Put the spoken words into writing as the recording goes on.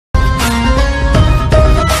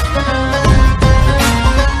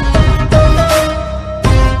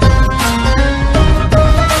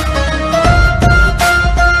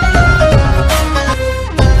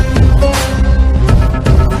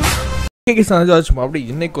Okay சனஜாச்சும் அப்படி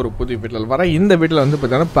இன்றைக்கி ஒரு புது வீட்டில் வர இந்த வீட்டில் வந்து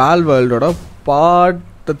பார்த்தீங்கன்னா பால்வேர்ல்டோட part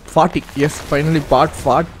 40 S finally part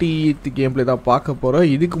 40th game play தான் பார்க்க போகிறோம்.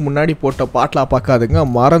 இதுக்கு முன்னாடி போட்ட பாட்டெலாம் பார்க்காதுங்க,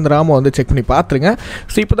 மறந்துடாமல் வந்து செக் பண்ணி பார்த்துருங்க.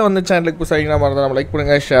 ஸோ இப்போ தான் வந்து சேனலுக்கு புதுசாக மறந்துடாமல் லைக்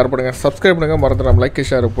பண்ணுங்கள், ஷேர் பண்ணுங்கள், சப்ஸ்கிரைப் பண்ணுங்கள். மறந்துடாமல் லைக்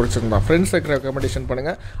ஷேர் பிடிச்சிருந்தா ஃப்ரெண்ட்ஸ் ரெக்கமெண்டேஷன்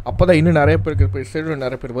பண்ணுங்கள். அப்போ தான் இன்னும் நிறைய பேருக்கு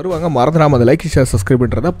நிறைய பேர் வருவாங்க. மறந்துடாமல் அந்த லைக் ஷேர் சப்ஸ்கிரைப்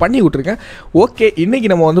பண்ணுறதை பண்ணி விட்ருங்க. ஓகே, இன்றைக்கி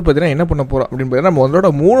நம்ம வந்து பார்த்தீங்கன்னா என்ன பண்ண போகிறோம் அப்படின்னு பார்த்தீங்கன்னா நம்ம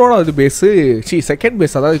வந்து மூணாவது பேஸு செகண்ட்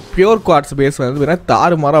பேஸ், அதாவது பியூர் குவாட்ஸ் பேஸ் வந்து பார்த்தீங்கன்னா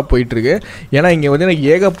தாறுமாறாக போயிட்டுருக்கு. ஏன்னா இங்கே வந்து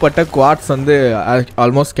ஏகப்பட்ட குவாட்ஸ் வந்து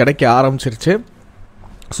ஆல்மோஸ்ட் கிடைக்க ஆரம்பிச்சிருச்சு.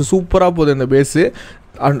 ஸோ சூப்பராக போகுது இந்த பேஸு.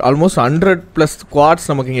 ஆல்மோஸ்ட் 100+ குவாட்ஸ்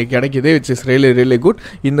நமக்கு இங்கே கிடைக்கிது, விச் இஸ் ரியலி குட்.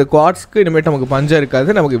 இந்த குவாட்ஸ்க்கு இனிமேட்டு நமக்கு பஞ்சம் இருக்காது.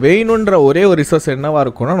 நமக்கு வேணுன்ற ஒரே ஒரு ரிசோர்ஸ் என்னவாக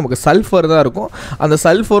இருக்கும்னா நமக்கு சல்ஃபர் தான் இருக்கும். அந்த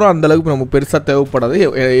சல்ஃபரும் அந்தளவுக்கு நமக்கு பெருசாக தேவைப்படாது.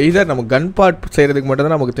 இதர் நம்ம கன் பார்ட் செய்கிறதுக்கு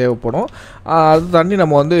மட்டும்தான் நமக்கு தேவைப்படும். அது தாண்டி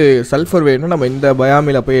நம்ம வந்து சல்ஃபர் வேணும், நம்ம இந்த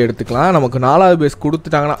பயாமியில் போய் எடுத்துக்கலாம். நமக்கு 4வது பேஸ்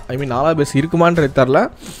கொடுத்துட்டாங்கன்னா, 4வது பேஸ் இருக்குமான்றது தெரில,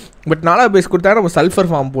 பட் 4வது பேஸ் கொடுத்தா நம்ம சல்ஃபர்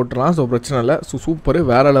ஃபார்ம் போட்டுடலாம். ஸோ பிரச்சனை இல்லை. ஸோ சூப்பரு,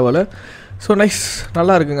 வேறு லெவலு. ஸோ நைஸ்,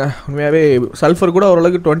 நல்லா இருக்குங்க. உண்மையாகவே சல்ஃபர் கூட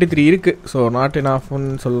ஓரளவுக்கு 23 இருக்குது. ஸோ நாட்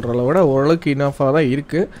இனாஃப்னு சொல்கிறத விட ஓரளவுக்கு இனாஃபாக தான்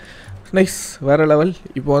இருக்குது. நைஸ், வேறு லெவல்.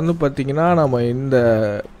 இப்போ வந்து பார்த்திங்கன்னா நம்ம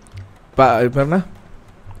இப்போ என்ன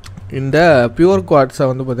இந்த பியூர் குவாட்ஸை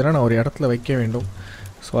வந்து பார்த்திங்கன்னா நான் ஒரு இடத்துல வைக்க வேண்டும்.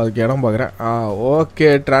 ஸோ அதுக்கு இடம் பார்க்குறேன். Okay,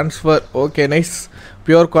 transfer. Okay nice,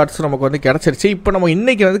 pure quartz நமக்கு வந்து கிடச்சிருச்சு. இப்போ நம்ம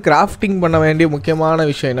இன்றைக்கி வந்து கிராஃப்டிங் பண்ண வேண்டிய முக்கியமான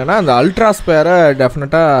விஷயம் என்னென்னா அந்த அல்ட்ரா ஸ்பேரை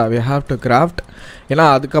டெஃபினட்டாக வி ஹாவ் டு கிராஃப்ட். ஏன்னா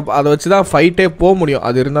அதை வச்சு தான் ஃபைட்டே போக முடியும்.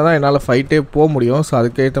 அது இருந்தால் தான் என்னால் ஃபைட்டே போக முடியும். ஸோ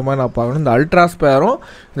அதுக்கேற்ற மாதிரி நான் பார்க்கணும். இந்த அல்ட்ரா ஸ்பேரும்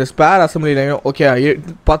இந்த spare அசம்பிளிலையும் okay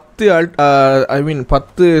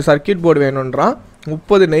 10 circuit board வேணுன்றான்,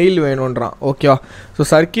 30 nail வேணுன்றான். ஓகேவா? ஸோ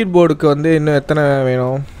சர்க்கியூட் போர்டுக்கு வந்து இன்னும் எத்தனை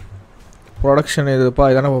வேணும்? ப்ரொடக்ஷன் இதுப்பா,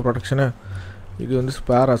 இதானே ப்ரொடக்ஷனு. இது வந்து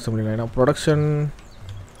ஸ்பேர் அசம்பிளி லைனா ப்ரொடக்ஷன்.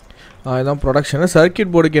 இதுதான் ப்ரொடக்ஷனு.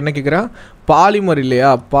 சர்க்கியூட் போர்டுக்கு என்ன கேட்குறேன்? பாலிமர் இல்லையா?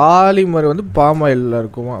 பாலிமர் வந்து பாம் ஆயிலில்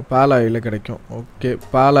இருக்குமா? பால் ஆயிலில் கிடைக்கும். ஓகே,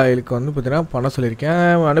 பால் ஆயிலுக்கு வந்து பார்த்தீங்கன்னா பண்ண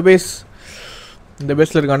சொல்லியிருக்கேன். அனுபீஸ், இந்த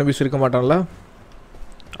பேஸில் இருக்க அனுபீஸ் இருக்க மாட்டான்ல?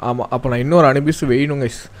 ஆமாம், அப்போ நான் இன்னொரு அனுபீஸ் வேணுங்க.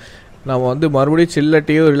 நம்ம வந்து மறுபடியும்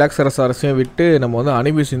சில்லட்டையும் ரிலாக்ஸரஸையும் விட்டு நம்ம வந்து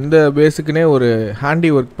அனுபீஸ் இந்த பேஸுக்குன்னே ஒரு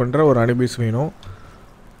ஹேண்டி ஒர்க் பண்ணுற ஒரு அனுபீஸ் வேணும்.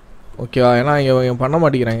 ஓகேவா? ஏன்னா இங்கே பண்ண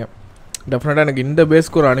மாட்டேங்கிறாங்க. டெஃபினட்டாக எனக்கு இந்த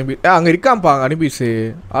பேஸ்க்கு ஒரு அங்கே இருக்கான்ப்பா அங்கே அனுபீஸு.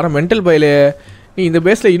 ஆனால் மென்டல் பையிலே நீ இந்த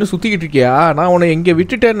பேஸில் இன்னும் சுற்றிக்கிட்டு இருக்கியா? நான் உன்னை எங்கே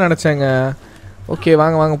விட்டுட்டேன்னு நினச்சேங்க. ஓகே,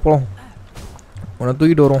 வாங்க போகலாம், உன்னை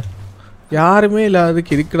தூக்கிட்டு வரும். யாருமே இல்லை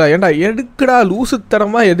அதுக்கு இருக்குடா. ஏன்டா எடுக்கடா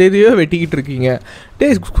லூசுத்தனமாக எதையோ வெட்டிக்கிட்டு இருக்கீங்க.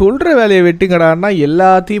 சொல்கிற வேலையை வெட்டுங்கடான்னா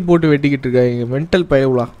எல்லாத்தையும் போட்டு வெட்டிக்கிட்டு இருக்காங்க மென்டல்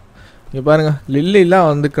பயவுலா. இங்கே பாருங்கள், லில்லிலாம்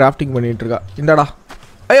வந்து கிராஃப்டிங் பண்ணிகிட்ருக்கா. இந்தாடா,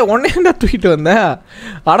 ஐயோ ஒன்னேண்டா தூக்கிட்டு வந்தேன்.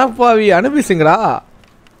 அடப்பாவி, அனுபீஸுங்கடா.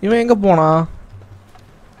 இவன் எங்கே போனான்?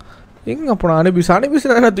 அனுபீஸ்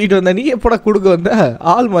தானே தூக்கிட்டு வந்தேன். நீ எப்படா கொடுக்க வந்த?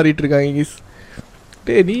 ஆள் மாறிட்டு இருக்காங்க.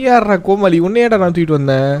 நீ யாரா கோமாளி? உன்னையாடா நான் தூக்கிட்டு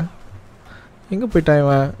வந்தேன். எங்கே போயிட்டான்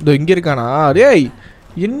இவன்? இதோ இங்கே இருக்கானா? டேய்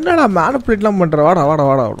என்னடா மேனிபுலேட்லாம் பண்ணுற?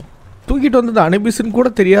 வாடா தூக்கிட்டு வந்தது அனுபீஸ்ன்னு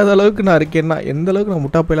கூட தெரியாத அளவுக்கு நான் இருக்கேன்னா எந்த அளவுக்கு நான்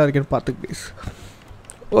முட்டாப்பையெல்லாம் இருக்கேன்னு பார்த்துக்கு ப்ளீஸ்.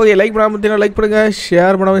 ஓகே, லைக் பண்ணாமல் லைக் பண்ணுங்கள்,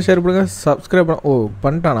 ஷேர் பண்ணாமல் ஷேர் பண்ணுங்கள், சப்ஸ்கிரைப்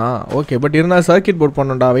பண்ணிட்டானா? ஓகே, பட் இருந்தால் சர்க்கியூட் போர்டு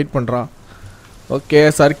பண்ணோம்டா, வெயிட் பண்ணுறான். ஓகே,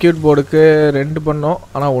 சர்க்கியூட் போர்டுக்கு 2 பண்ணோம்,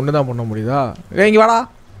 ஆனால் 1 தான் பண்ண முடியுதா? இங்கே வாடா.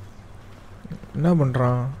 என்ன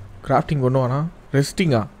பண்ணுறான்? கிராஃப்டிங் பண்ணுவானா?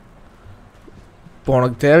 ரெஸ்டிங்கா? இப்போ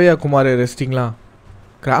உனக்கு தேவையா குமார் ரெஸ்டிங்லாம்?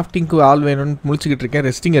 கிராஃப்டிங்க்கு ஆள் வேணும்னு முழிச்சிக்கிட்டு இருக்கேன்,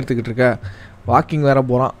 ரெஸ்டிங் எடுத்துக்கிட்டு இருக்கேன், வாக்கிங் வேறு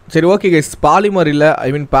போகிறான். சரி ஓகே கைஸ், பாலிமர் இல்லை,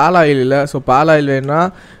 பால் ஆயில் இல்லை. ஸோ பால் ஆயில் வேணுன்னா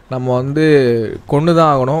நம்ம வந்து கொண்டு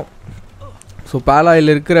தான் ஆகணும். ஸோ பால்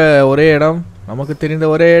ஆயில் இருக்கிற ஒரே இடம், நமக்கு தெரிந்த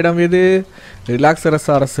ஒரே இடம் எது?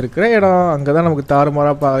 ரிலாக்ஸரஸ் இருக்கிற இடம். அங்கே தான் நமக்கு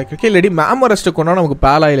தாறுமாறாக கிடைக்கும். இல்லாட்டி மேமரஸ்ட்டு கொண்டா நமக்கு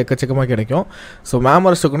பால் ஆயில் எக்கச்சக்கமாக கிடைக்கும். ஸோ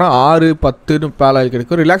மேமரஸ்ட்டு கொண்டா 6, 10 பால் ஆயில்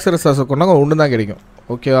கிடைக்கும். ரிலாக்ஸரஸ் கொண்டா 1 தான் கிடைக்கும்.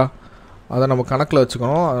 ஓகேவா? அதை நம்ம கணக்கில்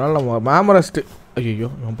வச்சுக்கணும். அதனால் நம்ம மேமரஸ்ட்டு, ஐயோ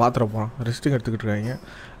இவன் பாத்திரம் போகிறான், ரெஸ்ட்டுங்க எடுத்துக்கிட்டு இருக்காங்க.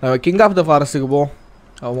 நம்ம கிங் ஆஃப் த ஃபாரஸ்ட்டுக்கு போவோம்.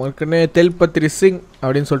 அவங்களுக்குன்னு தெல்பத்ரி சிங்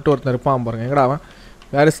அப்படின்னு சொல்லிட்டு ஒருத்தர் இருப்பான் பாருங்கள். எங்கடா அவன்?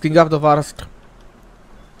 Where is king of the forest?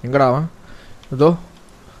 எங்கடா அவன்? இதோ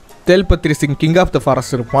தெல்பத்ரி Singh king of the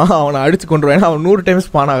forest இருப்பான். அவனை அடிச்சு கொண்டு வருவேன். அவன் 100 டைம்ஸ்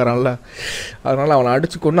ஸ்பான் ஆகிறான்ல, அதனால் அவனை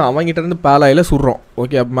அடிச்சு கொண்டு அவங்ககிட்டருந்து பால் ஆயில சுடுறோம்.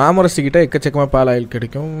 ஓகே, அப்போ மேமரஸ்ட்டுக்கிட்ட எக்கச்சக்கமாக பால் ஆயில்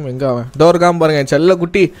கிடைக்கும். எங்கே அவன்? தோர்காம் பாருங்கள், என் செல்ல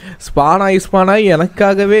குட்டி ஸ்பான் ஆகி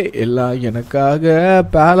எனக்காகவே எல்லாம் எனக்காக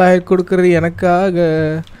பால் ஆயில் கொடுக்குறது எனக்காக.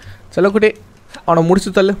 செல்லக்குட்டி அவனை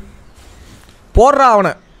முடிச்சு தள்ளு, போடுறா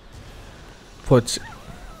அவனை. போச்சு.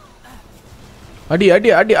 அடி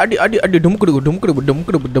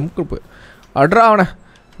டுமுக்குடுப்பு அட்ரா அவனை.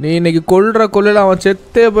 நீ இன்னைக்கு கொல்ல அவன்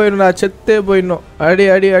செத்தே போயிடணும்.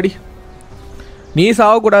 அடி நீ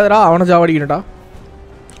சாவக்கூடாதுடா, அவனை சாவடிக்கணுடா.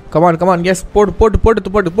 கமான் எஸ்,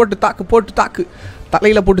 போட்டு தாக்கு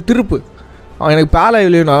தலையில் போட்டு திருப்பு. அவன் எனக்கு பேலை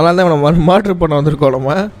இல்லையும் அதனால தான் அவனை மாற்று பண்ண வந்திருக்கோம்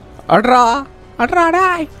நம்ம. அட்ரா அட்ரா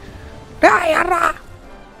டாய் டாய் அட்ரா.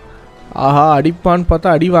 ஆஹா அடிப்பான்னு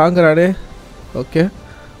பார்த்தா அடி வாங்குறாடே. ஓகே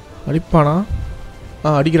அடிப்பானா?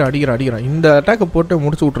 அடிக்கிறான். இந்த அட்டாக்கை போட்டு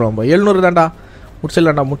முடிச்சு விட்ருவான்பா. 700 தான்டா.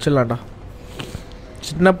 முடிச்சிடலாம்டா.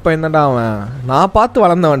 சின்ன பையன் தான்டா அவன். நான் பார்த்து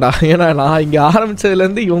வளர்ந்தவன்டா. ஏன்னா நான் இங்கே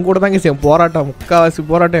ஆரம்பித்ததுலேருந்து இவன் கூட தாங்க செய்வேன் போராட்டம். முக்கால்வாசி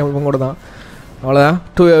போராட்டம் இவன் கூட தான். அவ்வளோதான்.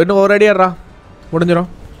 இன்னும் ஒரு அடியாடுறா முடிஞ்சிடும்.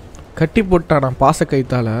 கட்டி போட்டான் நான் பாச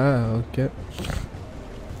கைத்தால். ஓகே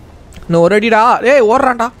இன்னும் ஒரு அடிடா. ஏய்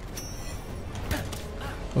ஓடுறான்டா.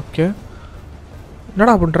 ஓகே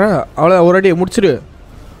என்னடா பண்ணுற? அவ்வளோ ஒரு அடியை முடிச்சிடு.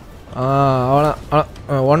 அவ்வளோ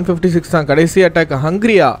 156 தான் கடைசி அட்டாக்.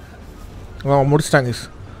 ஹங்கிரியா முடிச்சிட்டாங்க.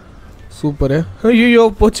 சூப்பரு. ஐயோ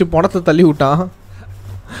போச்சு பணத்தை தள்ளி விட்டான்.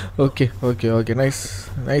 Okay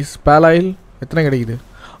nice. பேலாயில் எத்தனை கிடைக்குது?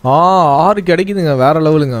 6 கிடைக்குதுங்க. வேறு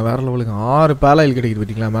லெவலுங்க. 6 பேலாயில் கிடைக்குது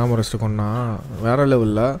பார்த்தீங்களா? மேமரஸ்ட்டு கொண்டா வேறு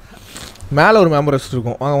லெவலில். மேலே ஒரு மேமரஸ்ட்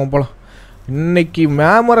இருக்கும். வாங்க போகலாம். இன்றைக்கி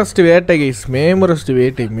மேமரஸ்ட் வேட்டை கைஸ். மேமரஸ்ட்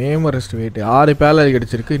வேட்டை 6 பேலாயில்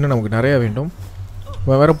கிடச்சிருக்கு. இன்னும் நமக்கு நிறையா வேண்டும்.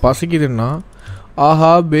 வேறு பசிக்குதுன்னா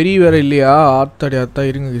ஆஹா பெரி வேறு இல்லையா? ஆத்தா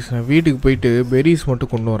இருங்க கைஸ். நான் வீட்டுக்கு போயிட்டு பெரிஸ்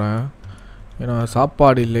மட்டும் கொண்டு வரேன். ஏன்னா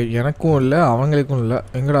சாப்பாடு இல்லை, எனக்கும் இல்லை அவங்களுக்கும் இல்லை.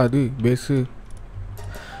 எங்கடா அது பேஸு?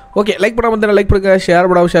 ஓகே லைக் பண்ணாமல் லைக் பண்ணுங்க, ஷேர்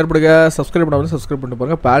பண்ணுங்க, சப்ஸ்கிரைப் பண்ணாமல் சப்ஸ்கிரைப் பண்ணிட்டு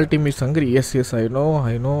பாருங்கள். பால் team is hungry. S I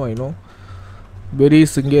know.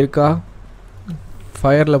 Berries இங்கே இருக்கா?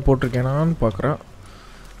 ஃபயரில் போட்டிருக்கேனான்னு பார்க்குறேன்.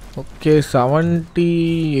 ஓகே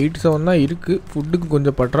 87 தான் இருக்குது. ஃபுட்டுக்கு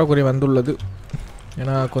கொஞ்சம் பற்றாக்குறை வந்துள்ளது.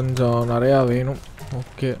 ஏன்னா கொஞ்சம் நிறையா வேணும்.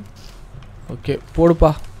 ஓகே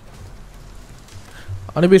போடுப்பா.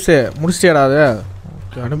 அனுபிஸே முடிச்சிட்டியாடா அதை?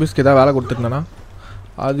 ஓகே அனுபிஸ்க்கு எதாவது வேலை கொடுத்துருந்தானா?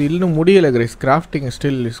 அது இன்னும் முடியலை grace. Grafting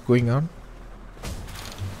still is going on.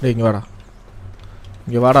 டே இங்கே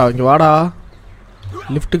வாடா.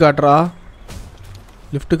 லிஃப்ட் காட்டுறா.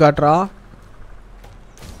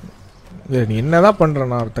 நீ என்ன தான்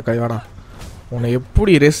பண்ணுறேண்ணா அடுத்த கை? வாடா. உன்னை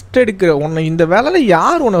எப்படி ரெஸ்ட் எடுக்கிற உன்னை இந்த வேலையில்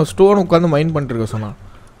யார் உன்னை ஸ்டோன் உட்காந்து மைண்ட் பண்ணிருக்க சொன்னான்?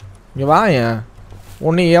 இங்கே வாயேன்.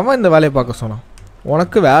 உன்னை எவன் இந்த வேலையை பார்க்க சொன்னான்?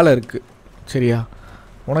 உனக்கு வேலை இருக்குது சரியா?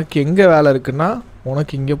 உனக்கு எங்கே வேலை இருக்குன்னா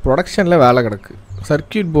உனக்கு இங்கே ப்ரொடக்ஷனில் வேலை கிடக்கு.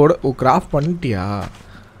 சர்க்கியூட் போர்டு கிராஃப்ட் பண்ணிட்டியா?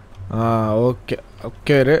 ஓகே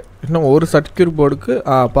இன்னும் ஒரு சர்க்கியூட் போர்டுக்கு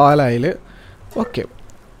பால் ஆயில். ஓகே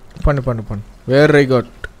பண்ணு வெரி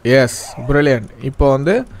குட். S brilliant. இப்போ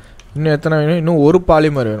வந்து இன்னும் எத்தனை வேணும்? இன்னும் ஒரு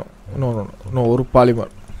பாலிமர் வேணும். இன்னும் ஒரு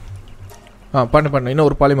பாலிமர். பண்ணு இன்னும்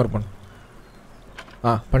ஒரு பாலிமர் பண்ணு.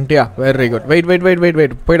 பண்ணிட்டியா? Very good. வெயிட்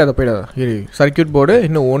போயிடாத இரு. சர்க்கியூட் போர்டு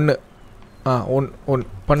இன்னும் ஒன்று.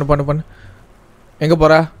 ஒன்று பண்ணு. எங்கே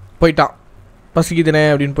போகிற? போயிட்டான். பசிக்குதுனே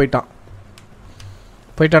அப்படின்னு போயிட்டானா?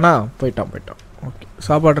 போயிட்டான். ஓகே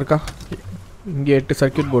சாப்பாடு இருக்கா? இங்கே 8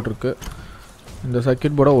 சர்க்கியூட் போர்டு இருக்குது. இந்த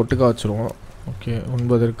சர்க்கியூட் போர்டை ஒட்டுக்கா வச்சுருவோம். ஓகே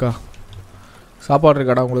 9 இருக்கா? சாப்பாடு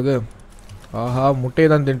இருக்காடா உங்களுக்கு? ஆஹா முட்டையை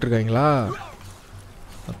தான் தின்ட்டுருக்காங்களா?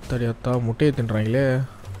 அத்தா முட்டையை தின்றாங்களே.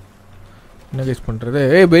 என்ன கேஸ் பண்ணுறது?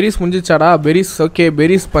 Berries முடிஞ்சிச்சாடா? Berries okay.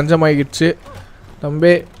 Berries பஞ்சமாகிடுச்சு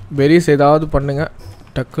தம்பே. Berries ஏதாவது பண்ணுங்க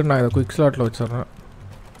டக்குன்னு. நான் இதை குயிக் ஸ்லாட்டில் வச்சிட்றேன்.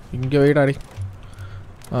 இங்கே வெயிடாடி.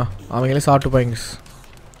 அவங்களே சாப்பிட்டுப்பாங்க.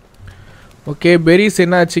 ஓகே பெரிஸ்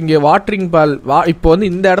என்னாச்சு? இங்கே வாட்டரிங் பால் இப்போ வந்து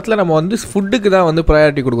இந்த இடத்துல நம்ம வந்து ஃபுட்டுக்கு தான் வந்து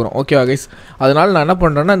ப்ரையாரிட்டி கொடுக்குறோம். ஓகேவா கைஸ்? அதனால் நான் என்ன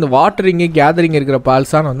பண்ணுறேன்னா இந்த வாட்டரிங்கு கேதரிங் இருக்கிற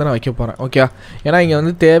பால்ஸாக நான் வந்து நான் வைக்க போகிறேன். ஓகே ஏன்னா இங்கே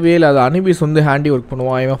வந்து தேவையே இல்லை. அது அனுபிஸ் வந்து ஹேண்டி ஒர்க்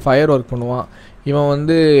பண்ணுவான், இவன் ஃபயர் ஒர்க் பண்ணுவான், இவன்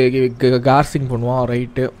வந்து கார்சிங் பண்ணுவான்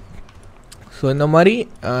ரைட்டு. ஸோ இந்த மாதிரி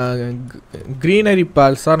க்ரீனரி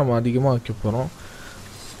பால்ஸாக நம்ம அதிகமாக வைக்க போகிறோம்.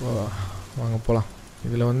 ஸோ வாங்க போகலாம்.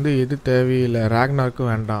 இதில் வந்து எது தேவையில்லை.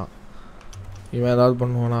 ராக்னார்க்கும் வேண்டாம். இவன் ஏதாவது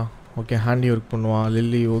பண்ணுவானா? ஓகே ஹேண்டி ஒர்க் பண்ணுவான்.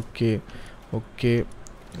 லில்லி ஓகே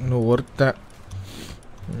இன்னும் ஒருத்தன்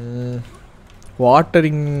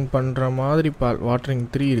வாட்டரிங் பண்ணுற மாதிரி பால். வாட்டரிங்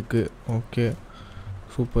 3 இருக்குது. Okay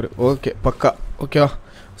super. ஓகே பக்கா. ஓகேவா?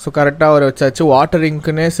 ஸோ கரெக்டாக அவரை வச்சாச்சு.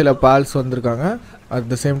 வாட்டரிங்க்குன்னே சில பால்ஸ் வந்திருக்காங்க. அட்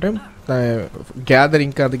த சேம் டைம்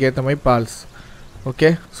கேதரிங்க்கு அதுக்கேற்ற மாதிரி பால்ஸ். ஓகே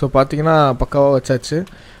ஸோ பார்த்தீங்கன்னா பக்காவாக வச்சாச்சு.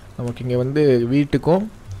 நமக்கு இங்கே வந்து வீட்டுக்கும்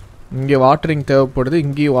இங்கே வாட்டரிங் தேவைப்படுது,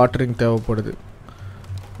 இங்கேயும் வாட்டரிங் தேவைப்படுது.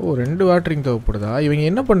 2 வாட்டரிங் தேவைப்படுதா? இவங்க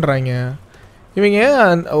என்ன பண்ணுறாங்க? இவங்க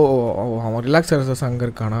அவன் ரிலாக்ஸர்ஸஸ் அங்கே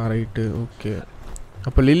இருக்கானா? Right okay.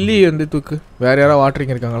 அப்போ லில்லி வந்து தூக்கு. வேறு யாராவது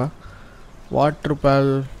வாட்டரிங் இருக்காங்களா? வாட்ரு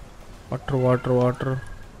பால் வாட்ரு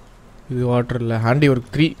இது வாட்டர் இல்லை. Handy work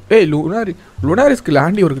 3. லுனாரிஸ்க்கு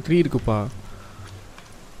ஹேண்டி ஒர்க் 3 இருக்குப்பா.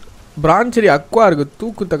 பிரான்ச்சரி அக்வா இருக்குது.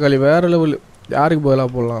 தூக்கு தக்காளி வேறு லெவல். யாருக்கு பதிலாக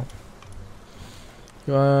போடலாம்?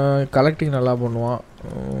 இவன் கலெக்டிங் நல்லா பண்ணுவான்.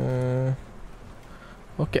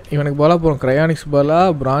 ஓகே இவனுக்கு பதிலாக போகிறோம். க்ரையானிக்ஸ்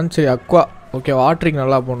பதிலாக பிரான்ச்சரி அக்வா. ஓகே வாட்டரிங்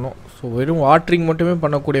நல்லா பண்ணும். ஸோ ஸோ வெறும் வாட்டரிங் மட்டுமே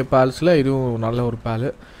பண்ணக்கூடிய பேல்ஸில் இதுவும் நல்ல ஒரு பேலு.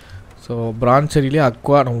 ஸோ பிரான்ச்சரிலே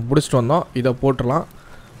அக்வா நம்ம பிடிச்சிட்டு வந்தோம். இதை போட்டுடலாம்.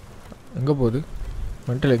 எங்கே போகுது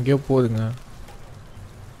மென்டல்? எங்கேயோ போகுதுங்க.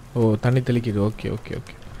 ஓ தண்ணி தெளிக்குது. Okay okay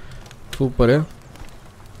okay super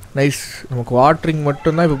nice. நமக்கு வாட்டரிங்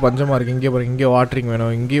மட்டும்தான் இப்போ பஞ்சமாக இருக்குது. இங்கே பாருங்கள், இங்கே வாட்டரிங்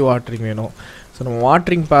வேணும், இங்கேயும் வாட்டரிங் வேணும். ஸோ நம்ம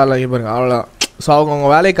வாட்டரிங் பேல இங்கே பாருங்கள் அவ்வளோதான். ஸோ அவங்க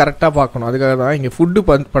வேலையை கரெக்டாக பார்க்கணும். அதுக்காக தான் இங்கே ஃபுட்டு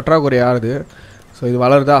பற்றாக்குறை ஆகுது. ஸோ இது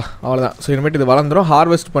வளருதா அவ்வளோதான். ஸோ இனிமேட்டு இது வளர்ந்துடும்.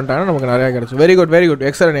 ஹார்வெஸ்ட் பண்ணிட்டாங்கன்னா நமக்கு நிறையா கிடச்சி. Very good very good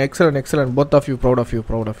excellent excellent excellent both of you proud of you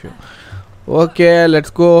proud of you. Okay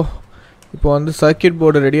let's go. இப்போ வந்து சர்க்கியூட்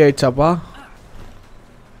போர்டு ரெடி ஆகிடுச்சாப்பா?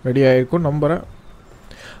 ரெடி ஆகிருக்கும் நம்புகிறேன்.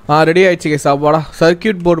 ரெடி ஆகிடுச்சு கேஸ். அப்பாடா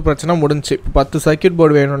சர்க்கியூட் போர்டு பிரச்சனை முடிஞ்சிச்சு. இப்போ 10 சர்க்கியூட்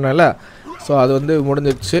போர்டு வேணும்னால ஸோ அது வந்து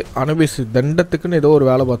முடிஞ்சிடுச்சு. அனுபிஸ் தண்டத்துக்குன்னு ஏதோ ஒரு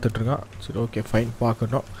வேலை பார்த்துட்ருக்கான். சரி ஓகே ஃபைன்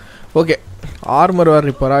பார்க்கணும். ஓகே ஆர்மர் வேறு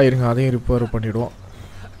ரிப்பேராக இருங்க, அதையும் ரிப்பேர் பண்ணிவிடுவோம்.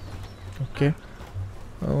 Okay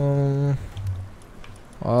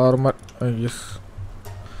armour S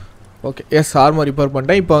okay yes armour repair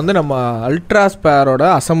பண்ணிட்டேன். இப்போ வந்து நம்ம அல்ட்ரா ஸ்பேரோட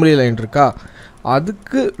அசம்பிளி லைன் இருக்கா,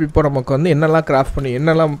 அதுக்கு இப்போ நமக்கு வந்து என்னெல்லாம் கிராஃப்ட் பண்ணி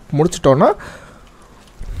என்னெல்லாம் முடிச்சிட்டோன்னா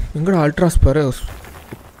எங்கூட அல்ட்ரா ஸ்பேரு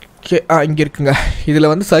ஓகே இங்கே இருக்குங்க.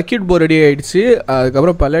 இதில் வந்து சர்க்கியூட் போர்டு ரெடி ஆகிடுச்சு.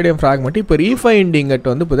 அதுக்கப்புறம் பல்லேடியம் ஃப்ராக்மெண்ட். இப்போ ரீஃபைண்டிங்கட்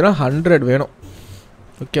வந்து பார்த்தீங்கன்னா 100 வேணும்.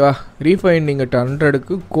 ஓகேவா? ரீஃபைண்டிங்கட்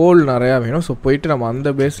 100க்கு கோல் நிறையா வேணும். ஸோ போயிட்டு நம்ம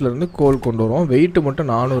அந்த பேஸ்லேருந்து கோல் கொண்டு வருவோம். வெயிட்டு மட்டும்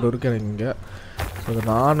 400 இருக்குது எனக்கு இங்கே. ஸோ அந்த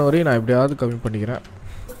 400 நான் எப்படியாவது கம்மி பண்ணிக்கிறேன்.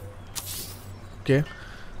 ஓகே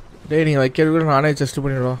டே நீங்கள் வைக்கிறது கூட நானே செஸ்ட்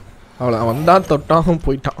பண்ணிவிடுவோம். அவ்வளோ வந்தால் தொட்டாகவும்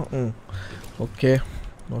போயிட்டான். ஓகே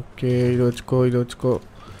ஓகே இது வச்சுக்கோ இது வச்சுக்கோ.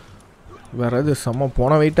 வேறு இது செம்ம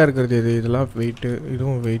போன வெயிட்டாக இருக்கிறது இது. இதெல்லாம் வெயிட்டு,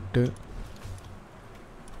 இதுவும் வெயிட்டு.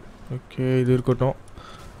 ஓகே இது இருக்கட்டும்.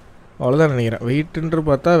 அவ்வளோதான் நினைக்கிறேன். வெயிட்டுன்று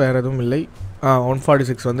பார்த்தா வேறு எதுவும் இல்லை.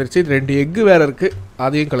 146 வந்துருச்சு. 2 எக்கு வேறு இருக்குது,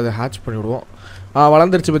 அதையும் கலந்து ஹேட்ச் பண்ணிவிடுவோம்.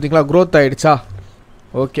 வளர்ந்துருச்சு பார்த்தீங்களா, க்ரோத் ஆகிடுச்சா?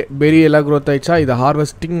 ஓகே பெரி எல்லாம் க்ரோத் ஆகிடுச்சா? இது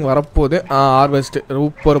ஹார்வெஸ்டிங் வரப்போகுது. ஹார்வெஸ்ட்டு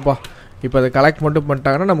சூப்பர்ப்பா. இப்போ அதை கலெக்ட் மட்டும்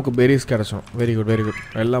பண்ணிட்டாங்கன்னா நமக்கு பெரிஸ் கிடச்சிடும். Very good very good.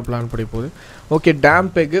 எல்லாம் பிளான் பண்ணி போகுது. Okay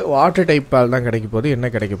damp egg water type பால் தான் கிடைக்க போகுது. என்ன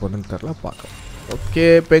கிடைக்க போகுதுன்னு தெரில, பார்க்கலாம். ஓகே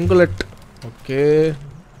பெங்குலட். ஓகே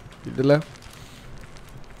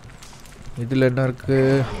இதில் என்ன இருக்குது?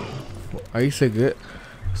 Ice egg.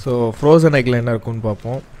 ஸோ ஃப்ரோசன் எக்கில் என்ன இருக்குன்னு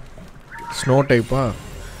பார்ப்போம். ஸ்னோ டைப்பா?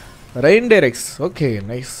 ரெயின்டேர் X. Okay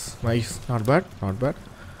nice nice not bad not bad.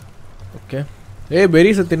 Okay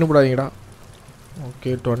பெரிஸை தின்னுப்படாதீங்கடா. Okay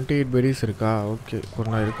 28 berries இருக்கா? ஓகே ஒரு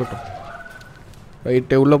நாள் இருக்கட்டும்.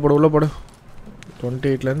 ரைட்டு உள்ளே போடு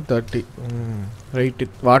 28லேருந்து 30. ரைட்டு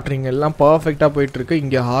வாட்டரிங் எல்லாம் பர்ஃபெக்டாக போயிட்டுருக்கு.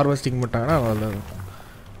 இங்கே ஹார்வெஸ்டிங் பண்ணிட்டாங்கன்னா நல்லா இருக்கும்.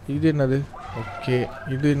 இது என்னது? ஓகே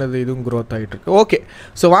இது என்னது? இதுவும் க்ரோத் ஆகிட்டுருக்கு. ஓகே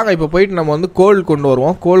ஸோ வாங்க இப்போ போயிட்டு நம்ம வந்து கோல் கொண்டு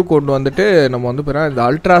வருவோம். கோல் கொண்டு வந்துட்டு நம்ம வந்து இந்த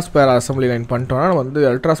அல்ட்ரா ஸ்பேர் அசம்பிளி லைன் பண்ணிட்டோன்னா நம்ம வந்து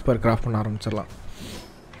அல்ட்ரா ஸ்பேர் கிராஃப்ட் பண்ண ஆரம்பிச்சிடலாம்.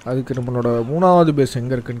 அதுக்கு நம்மளோட 3வது பேஸ்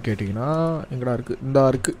எங்கே இருக்குதுன்னு கேட்டிங்கன்னா எங்கடா இருக்குது? இந்த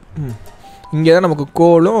இருக்குது. இங்கே தான் நமக்கு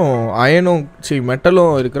கோலும் அயனும்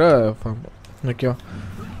மெட்டலும் இருக்கிற ஃபார்ம். ஓகேவா?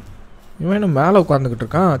 இவன் என்ன மேலே உட்காந்துக்கிட்டு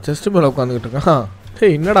இருக்கான்? செஸ்ட்டு மேலே உட்காந்துக்கிட்டு இருக்கான்.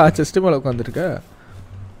 என்னடா செஸ்ட்டு மேலே உட்காந்துருக்க?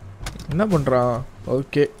 என்ன பண்ணுறான்?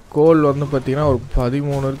 ஓகே கோல் வந்து பார்த்திங்கன்னா ஒரு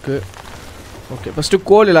 13 இருக்குது. ஓகே ஃபஸ்ட்டு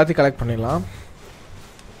கோல் எல்லாத்தையும் கலெக்ட் பண்ணிடலாம்.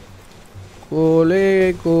 கோலே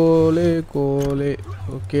கோலே கோலே.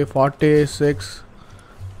 ஓகே 46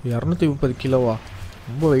 230 கிலோவா?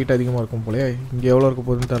 ரொம்ப வெயிட் அதிகமாக இருக்கும் போலே. இங்கே எவ்வளோ இருக்க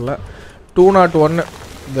போகுதுன்னு தெரில. 201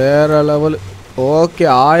 வேறு லெவல். ஓகே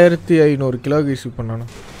 1500 கிலோ ரிசீவ்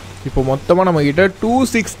பண்ணணும். இப்போ மொத்தமாக நம்மக்கிட்ட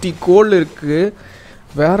 260 கோல் இருக்குது.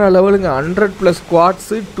 வேறு லெவலுங்க. 100+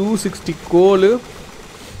 ஸ்குவாட்ஸு 260 கோல்.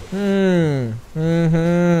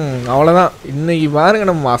 அவ்வளோதான். இன்றைக்கி பாருங்க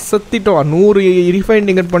நம்ம அசத்திட்டோம். 100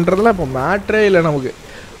 ரீஃபைண்டிங்கட் பண்ணுறதுலாம் இப்போ மேட்ரே இல்லை நமக்கு.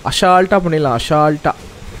 அஷால்ட்டாக பண்ணிடலாம். அஷால்ட்டாக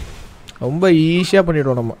ரொம்ப ஈஸியாக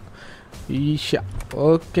பண்ணிவிடுவோம் நம்ம. ஈஸியாக.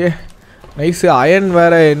 Okay nice. அயன்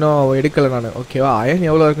வேறு இன்னும் எடுக்கலை நான். ஓகேவா? அயன்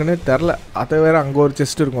எவ்வளோ இருக்குன்னு தெரில. அதை வேறு அங்கே ஒரு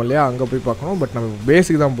செஸ்ட் இருக்கும் இல்லையா, அங்கே போய் பார்க்கணும். பட் நம்ம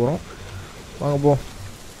பேஸுக்கு தான் போகிறோம். வாங்க போவோம்.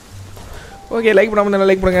 ஓகே லைக் பண்ணாமல்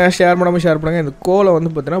லைக் பண்ணுங்கள், ஷேர் பண்ணாமல் ஷேர் பண்ணுங்கள். இந்த கோலை வந்து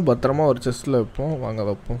பார்த்தீங்கன்னா பத்திரமா ஒரு செஸ்ட்டில் வைப்போம். வாங்க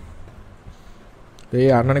வைப்போம்.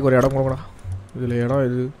 அண்ணனுக்கு ஒரு இடம் கொடுக்கணும். இதில் இடம்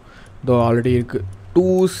இது இதோ ஆல்ரெடி இருக்குது.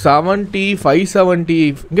 270 570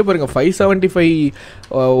 இங்கே பாருங்கள் 575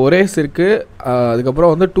 ஒரேஸ் இருக்குது.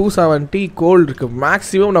 அதுக்கப்புறம் வந்து 270 கோல்டு இருக்குது.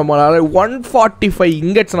 மேக்ஸிமம் நம்மளால் 145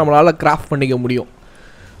 இங்கட்ஸ் நம்மளால் கிராஃப்ட் பண்ணிக்க முடியும்.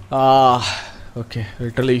 Okay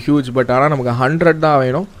literally huge. பட் ஆனால் நமக்கு 100 தான்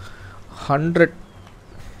வேணும். 100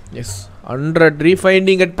 எஸ் 100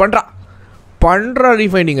 ரீஃபைண்டிங்கட் பண்ணுறா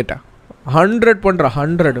ரீஃபைண்டிங்கட்டா 100 பண்ணுறா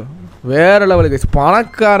 100 வேறு லெவலுக்கு கைஸ்.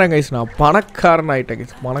 பணக்காரன் கைஸ். நான் பணக்காரன் ஆகிட்டேன்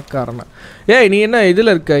கைஸ். பணக்காரனா? நீ என்ன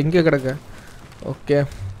இதில் இருக்க? இங்கே கிடக்க. ஓகே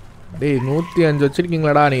 105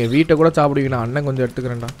 வச்சுருக்கீங்களாடா? நீங்கள் வீட்டை கூட சாப்பிடுவீங்கண்ணா. அண்ணன் கொஞ்சம்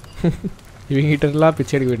எடுத்துக்கிறேன்டா. இவங்கிட்டலாம்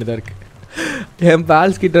பிச்சை எடுக்க வேண்டியதாக இருக்குது. என்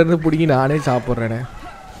பேல்ஸ் கிட்டேருந்து பிடிங்கி நானே சாப்பிட்றேனே.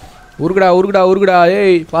 உருகுடா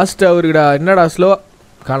ஏய் ஃபாஸ்ட்டாக உருகுடா. என்னடா ஸ்லோ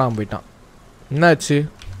காணாமல் போயிட்டான். என்னாச்சு?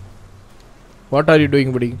 வாட் ஆர் யூ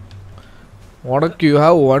டூயிங் படி? உனக்கு யூ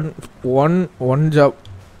ஹாவ் ஒன் ஜாப்.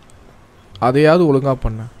 அதையாவது ஒழுங்காக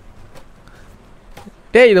பண்ண.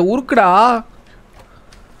 டேய் இதை உருக்குடா.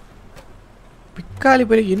 பிக்காளி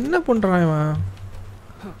பேர் என்ன பண்ணுறான் இவன்?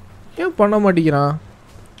 ஏன் பண்ண மாட்டேங்கிறான்?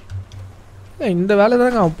 இந்த வேலை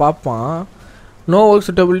தானே அவன் பார்ப்பான். No work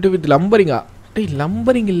சுட்டபிலிட்டி with லம்பரிங்கா? டேய்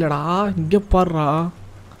லம்பரிங் இல்லைடா, இங்கே பாடுறா.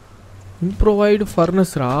 இம்ப்ரோவைடு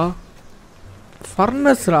ஃபர்னஸ்ரா.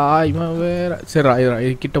 இவன் வேற. சரிடா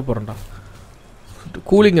இது கிட்ட போகிறேன்டா.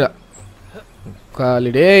 கூலிங்கா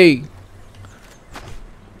காலி. டேய்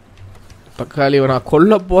தக்காளி நான்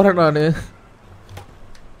கொல்ல போகிறேன் நான்.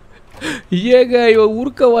 ஏங்க இவன்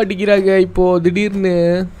உருக்க மாட்டிக்கிறாங்க இப்போது திடீர்னு.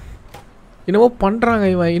 என்னவோ பண்ணுறாங்க.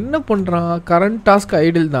 இவன் என்ன பண்ணுறான்? கரண்ட் டாஸ்க்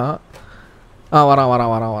ஐடில் தான்.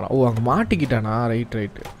 வரான். ஓ அங்கே மாட்டிக்கிட்டானா?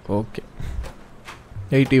 Right okay.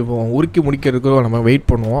 இப்போ உருக்கி முடிக்கிறதுக்கு நம்ம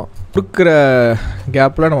வெயிட் பண்ணுவோம். உருக்கிற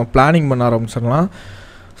கேப்பில் நம்ம பிளானிங் பண்ண ஆரம்பிச்சிடலாம்.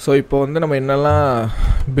 ஸோ இப்போ வந்து நம்ம என்னெல்லாம்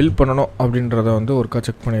பில் பண்ணணும் அப்படின்றத வந்து ஒருக்கா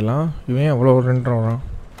செக் பண்ணிடலாம். இவன் எவ்வளோ 2 வரான்?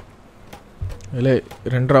 இல்லை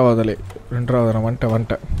 2வது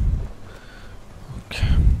வந்துட்டேன்.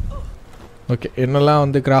 ஓகே என்னெல்லாம்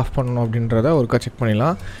வந்து கிராஃப்ட் பண்ணணும் அப்படின்றத ஒருக்கா செக்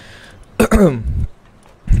பண்ணிடலாம்.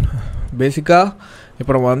 பேசிக்காக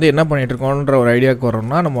இப்போ நம்ம வந்து என்ன பண்ணிகிட்ருக்கோன்ற ஒரு ஐடியாவுக்கு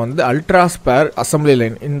வரோம்னா, நம்ம வந்து அல்ட்ரா ஸ்பேர் அசம்பிளி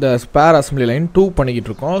லைன், இந்த ஸ்பேர் அசம்பிளி லைன் 2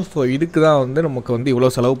 பண்ணிக்கிட்டு இருக்கோம். ஸோ இதுக்கு தான் வந்து நமக்கு வந்து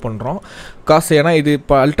இவ்வளோ செலவு பண்ணுறோம் காசு. ஏன்னா இது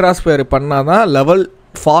இப்போ அல்ட்ரா ஸ்பேர் பண்ணால் தான் லெவல்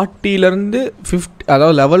 40லேருந்து 50,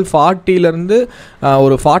 அதாவது லெவல் 40லேருந்து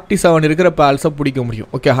ஒரு 47 இருக்கிற பேல்ஸை பிடிக்க முடியும்.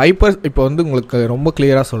 Okay hyper. இப்போ வந்து உங்களுக்கு ரொம்ப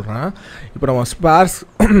கிளியராக சொல்கிறேன். இப்போ நம்ம ஸ்பேர்ஸ்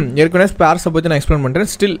ஏற்கனவே ஸ்பேர்ஸை பற்றி நான் எக்ஸ்பிளைன்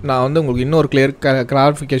பண்ணுறேன். ஸ்டில் நான் வந்து உங்களுக்கு இன்னொரு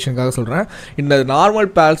கிளாரிஃபிகேஷனுக்காக சொல்கிறேன். இந்த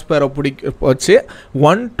நார்மல் பேல் ஸ்பேரை வச்சு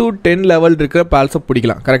 1 to 10 லெவல் இருக்கிற பேல்ஸை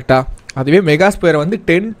பிடிக்கலாம். கரெக்டாக? அதுவே மெகா ஸ்பேரை வந்து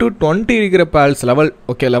 10 to 20 இருக்கிற பேல்ஸ் லெவல்,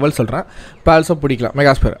 ஓகே லெவல் சொல்கிறேன், பேல்ஸை பிடிக்கலாம்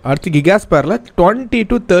மெகா ஸ்பேர். அடுத்து கிகா ஸ்பேரில் 20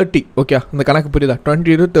 to 30. ஓகே இந்த கணக்கு புரியுதா?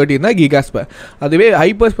 20 to 30 தான் கிகா ஸ்பேர். அதுவே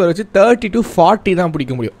ஹைப்பர் ஸ்பேர் வச்சு 30 to 40 தான்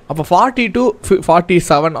பிடிக்க முடியும். அப்போ 40 to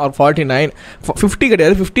 47 or 49, 50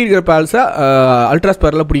 கிடையாது. 50 இருக்கிற பேல்ஸை அல்ட்ரா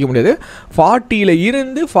ஸ்பேரில் பிடிக்க முடியாது. 40ல்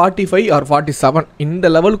இருந்து 45 or 47 இந்த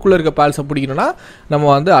லெவலுக்குள்ளே இருக்க பேல்ஸை பிடிக்கணும்னா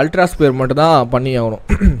நம்ம வந்து அல்ட்ரா ஸ்பேர் மட்டும் தான் பண்ணி ஆகணும்.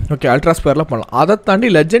 ஓகே அல்ட்ரா ஸ்பேரில் பண்ணலாம். அதை தாண்டி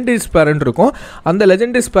லெஜெண்டரி ஸ்பேர் இருக்கும். அந்த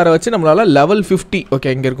லெஜெண்டரி ஸ்பேரை வச்சு நம்மளால லெவல் 50,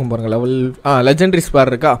 ஓகே இங்கே இருக்கும் பாருங்கள் லெவல் லெஜெண்டரி ஸ்பேர்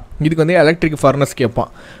இருக்கா, இதுக்கு வந்து எலக்ட்ரிக் ஃபர்னஸ் கேட்பான்.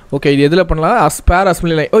 ஓகே இது எதில் பண்ணலாம்? Spare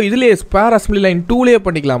assembly line. இதுலேயே ஸ்பேர் அசம்பிளி லைன் 2லேயே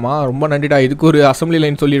பண்ணிக்கலாமா? ரொம்ப நன்றிடா, இதுக்கு ஒரு அசம்பிளி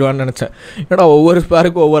லைன் சொல்லிடுவான்னு நினச்சேன். ஏன்னா ஒவ்வொரு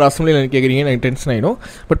ஸ்பேருக்கும் ஒவ்வொரு அசம்பிளி லைன் கேட்குறீங்க, எனக்கு டென்ஷன் ஆகிடும்.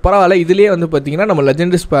 பட் பரவாயில்ல, இதுலேயே வந்து பார்த்தீங்கன்னா நம்ம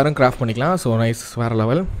லெஜெண்டரி ஸ்பேரும் கிராஃப்ட் பண்ணிக்கலாம். ஸோ நைஸ், வேறு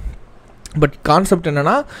லெவல். பட் கான்செப்ட்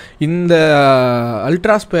என்னென்னா, இந்த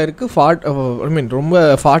அல்ட்ரா ஸ்பேருக்கு ரொம்ப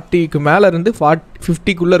 40க்கு மேலே இருந்து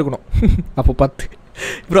 50க்குள்ளே இருக்கணும். அப்போ 10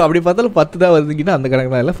 இப்போ அப்படி பார்த்தாலும் 10 தான் வருதுங்கன்னா அந்த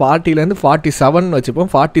கணக்கு தான் இல்லை. 40லேருந்து 47 வச்சுப்போம்.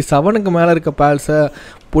 47க்கு மேலே இருக்க பேல்ஸை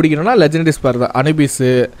பிடிக்கணும்னா லெஜெண்டரி ஸ்பேர் தான். அனுபிஸு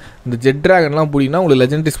இந்த ஜெட் ட்ராகன்லாம் பிடிக்கணும்னா உங்களுக்கு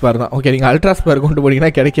லெஜெண்டரி ஸ்பேர் தான். ஓகே நீங்கள் அல்ட்ரா ஸ்பேர் கொண்டு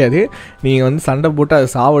போனீங்கன்னா கிடைக்காது. நீங்கள் வந்து சண்டை போட்டு அதை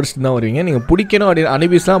சாவடிச்சுட்டு தான் வருவீங்க. நீங்கள் பிடிக்கணும் அப்படின்னு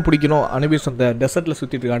அனுபிஸ்லாம் பிடிக்கணும். அனுபிஸ் அந்த டெசர்ட்டில்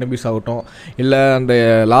சுற்றிட்டு இருக்க அனுபிஸ் ஆகட்டும், இல்லை அந்த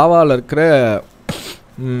லாவாவில் இருக்கிற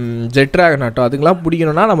ஜெட் ட்ராகன் ஆகட்டும், அதுக்கெலாம்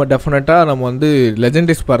பிடிக்கணும்னா நம்ம டெஃபினட்டாக நம்ம வந்து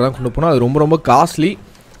லெஜெண்டரி ஸ்பேர் தான் கொண்டு போகணும். அது ரொம்ப ரொம்ப காஸ்ட்லி.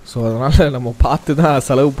 ஸோ அதனால் நம்ம பார்த்து தான்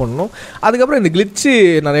செலவு பண்ணணும். அதுக்கப்புறம் இந்த கிளிச்சு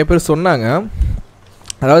நிறைய பேர் சொன்னாங்க.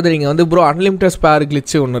 அதாவது நீங்கள் வந்து ப்ரோ அன்லிமிட்டட் ஸ்பேர்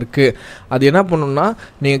கிளிச்சு ஒன்று இருக்குது. அது என்ன பண்ணணும்னா,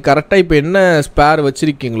 நீங்கள் கரெக்டாக இப்போ என்ன ஸ்பேர்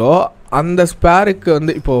வச்சுருக்கீங்களோ அந்த ஸ்பேருக்கு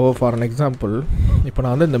வந்து இப்போது ஃபார் அன் எக்ஸாம்பிள் இப்போ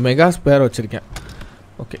நான் வந்து இந்த மெகா ஸ்பேர் வச்சுருக்கேன்.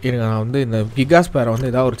 ஓகே இருங்க, நான் வந்து இந்த கிகா ஸ்பேரை வந்து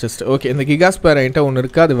ஏதாவது ஒரு செஸ்ட், ஓகே இந்த கிகா ஸ்பேர் என்கிட்ட ஒன்று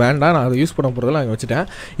இருக்குது, அது வேண்டாம், நான் அதை யூஸ் பண்ண போகிறதெல்லாம் அங்கே வச்சுட்டேன்.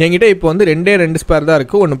 என்கிட்ட இப்போ வந்து 2 ஸ்பேர் தான்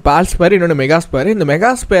இருக்குது. ஒன்று பால் ஸ்பேர், இன்னொன்று மெகா ஸ்பேர். இந்த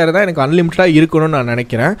மெகா ஸ்பேர் தான் எனக்கு அன்லிமிட்டடாக இருக்கணும்னு நான்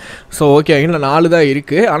நினைக்கிறேன். ஸோ ஓகே இன்னும் 4 தான்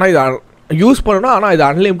இருக்குது. ஆனால் இது யூஸ் பண்ணணும், ஆனால் இது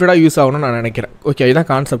அன்லிமிட்டடாக யூஸ் ஆகணும்னு நான் நினைக்கிறேன். ஓகே இதுதான்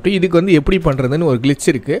கான்செப்ட். இதுக்கு வந்து எப்படி பண்ணுறதுன்னு ஒரு கிளிச்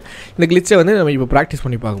இருக்குது. இந்த கிளிச்சை வந்து நம்ம இப்போ ப்ராக்டிஸ்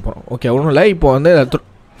பண்ணி பார்க்க போகிறோம். ஓகே ஒன்றும் இல்லை, இப்போ வந்து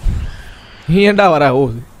ஏன்டா வர, ஓ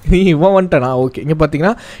நீ இவன் வந்துட்டேனா? ஓகே இங்கே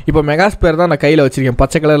பார்த்தீங்கன்னா இப்போ மெகா ஸ்பேர் தான் நான் கையில் வச்சுருக்கேன்,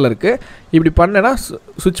 பச்சை கலரில் இருக்குது. இப்படி பண்ணேன்னா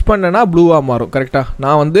சுவிட்ச் பண்ணேன்னா ப்ளூவாக மாறும். கரெக்டாக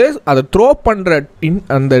நான் வந்து அதை த்ரோ பண்ணுற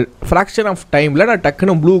அந்த ஃப்ராக்ஷன் ஆஃப் டைமில் நான்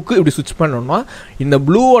டக்குன்னு ப்ளூக்கு இப்படி சுவிட்ச் பண்ணோன்னா இந்த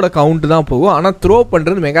ப்ளூவோட கவுண்ட்டு தான் போகும். ஆனால் த்ரோ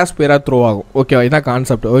பண்ணுறது மெகா ஸ்பேராக த்ரோ ஆகும். ஓகே இதுதான்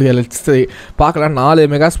கான்செப்ட். ஓகே லெட்ஸ் பார்க்கலாம். 4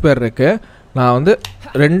 மெகா ஸ்பேர் இருக்குது. நான் வந்து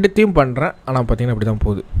 2த்தையும் பண்ணுறேன், ஆனால் பார்த்தீங்கன்னா இப்படி தான்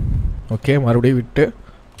போகுது. ஓகே மறுபடியும் விட்டு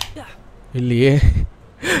இல்லையே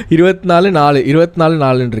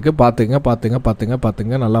 24 இருக்குது.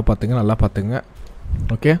 பார்த்துங்க நல்லா பார்த்துங்க.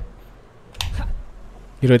 ஓகே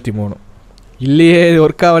 23 இல்லையே,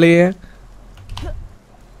 ஒர்க் ஆகலையே.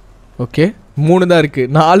 ஓகே 3 தான்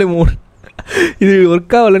இருக்குது, 4 3. இது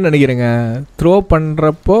ஒர்க் ஆகலைன்னு நினைக்கிறேங்க. த்ரோ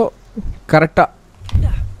பண்ணுறப்போ கரெக்டாக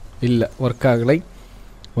இல்லை, ஒர்க் ஆகலை.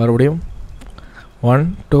 மறுபடியும் 1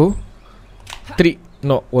 2 3.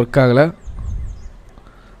 நோ, ஒர்க் ஆகலை.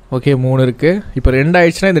 ஓகே 3 இருக்குது. இப்போ 2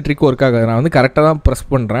 ஆயிடுச்சுன்னா இந்த ட்ரிக் ஒர்க் ஆகாது. நான் வந்து கரெக்டாக தான் ப்ரெஸ்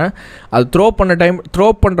பண்ணுறேன். அது த்ரோ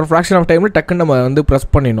பண்ணுற ஃப்ராக்ஷன் ஆஃப் டைமில் டக்குன்னு நம்ம வந்து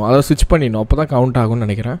ப்ரெஸ் பண்ணிடணும், அதை ஸ்விட்ச் பண்ணிடணும், அப்போ தான் கவுண்ட் ஆகும்னு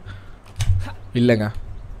நினைக்கிறேன். இல்லைங்க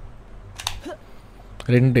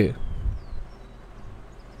 2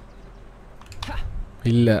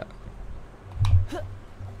 இல்லை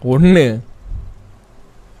 1.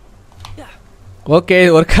 ஓகே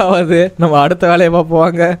ஒர்க் ஆகாது. நம்ம அடுத்த வேலையை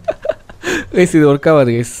பார்ப்போவாங்க. கைஸ் இது ஒர்க்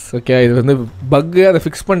ஆகாது கைஸ். ஓகே இது வந்து பக்கு, அதை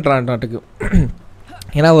ஃபிக்ஸ் பண்ணுறான்ட்டுக்கு.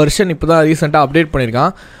 ஏன்னா வெர்ஷன் இப்போ தான் ரீசெண்டாக அப்டேட்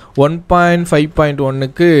பண்ணியிருக்கான்.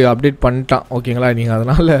 1.5.1க்கு அப்டேட் பண்ணிட்டான். ஓகேங்களா, நீங்கள்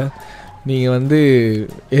அதனால் நீங்கள் வந்து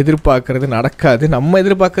எதிர்பார்க்குறது நடக்காது. நம்ம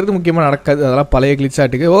எதிர்பார்க்குறது முக்கியமாக நடக்காது. அதெல்லாம் பழைய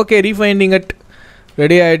கிளிச்சாட்டுக்கு. ஓகே ரீஃபைண்டிங் இட்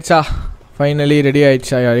ரெடி ஆகிடுச்சா? ஃபைனலி ரெடி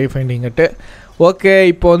ஆகிடுச்சா ரீஃபைண்டிங் இட்டு? ஓகே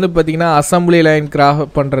இப்போ வந்து பார்த்திங்கன்னா அசம்பிளி லைன்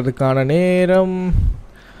கிராஃப்ட் பண்ணுறதுக்கான நேரம்.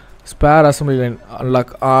 Spare assembly line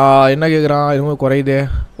unlock. என்ன கேட்குறான்? எதுவும் குறையுதே.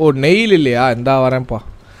 ஓ நெயில் இல்லையா? இந்தா வரேன்ப்பா.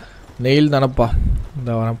 நெயில் தானேப்பா,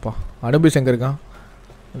 இந்த வரேன்ப்பா. அனுபிஸ் எங்கே இருக்கான்?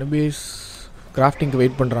 Anubis கிராஃப்டிங்க்கு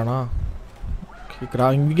wait பண்ணுறானா? ஓகே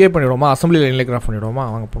இங்கே பண்ணிவிடுவோமா? அசம்பிளி லைனில் கிராஃப்ட் பண்ணிவிடுவோமா?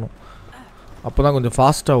 வாங்க போகணும், அப்போ தான் கொஞ்சம்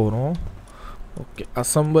ஃபாஸ்ட்டாக வரும். ஓகே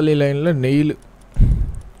அசம்பிளி லைனில்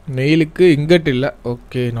நெயிலுக்கு இங்கட் இல்லை.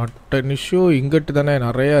 Okay not an issue. இங்கட்டு தானே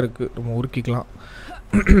நிறையா இருக்குது, நம்ம உருக்கிக்கலாம்.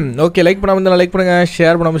 ஓகே லைக் பண்ணாமல் இருந்தால் லைக் பண்ணுங்கள்,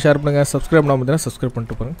 ஷேர் பண்ணாமல் ஷேர் பண்ணுங்கள், சப்ஸ்கிரைப் பண்ணாமல் இருந்தால் சப்ஸ்கிரைப்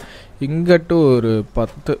பண்ணிட்டு பாருங்கள். இங்கட்டு ஒரு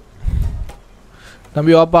 10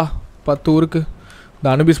 தம்பி வாப்பா, 10 ஊருக்கு. இந்த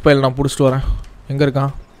அனுபிஸ் பையல் நான் பிடிச்சிட்டு வரேன். எங்கே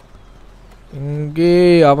இருக்கான்?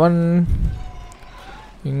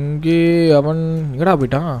 இங்கே அவன் எங்கடா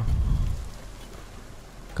போயிட்டான்?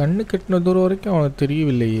 கண்ணு கட்டின தூரம் வரைக்கும் அவனுக்கு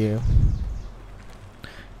தெரியவில்லையே.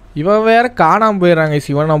 இவன் வேறு காணாமல் போயிடறாங்க.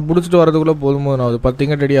 இவன் நான் பிடிச்சிட்டு வரதுக்குள்ளே போதும் நான் அது 10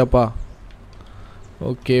 இங்கட் ரெடியாப்பா.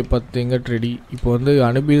 Okay 10 ingot ready. இப்போ வந்து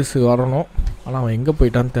அனுபீஸ் வரணும். ஆனால் அவன் எங்கே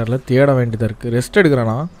போயிட்டான்னு தெரில, தேட வேண்டியதாக இருக்குது. ரெஸ்ட்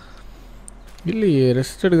எடுக்கிறானா? இல்லையே,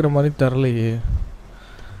 ரெஸ்ட் எடுக்கிற மாதிரி தெரிலையே.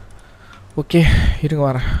 ஓகே இருங்க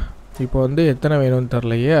வரேன். இப்போ வந்து எத்தனை வேணும்னு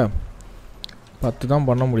தெரிலையே. 10 தான்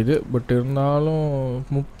பண்ண முடியுது. பட் இருந்தாலும்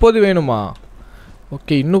 30 வேணுமா?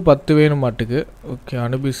 ஓகே இன்னும் 10 வேணுமாட்டுக்கு. ஓகே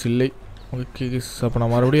அனுபீஸ் இல்லை. ஓகே அப்போ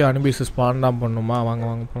நான் மறுபடியும் அனுபீஸ் ஸ்பான் தான் பண்ணுமா? வாங்க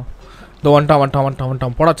போகிறோம். இந்த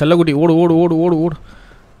வந்துட்டான் போடா செல்லக்குட்டி. ஓடு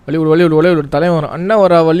வழிவிடு தலைவன் அண்ணன்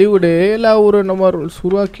வர வழிவிடு. எல்லா ஊரும் நம்ம ரூல்ஸ்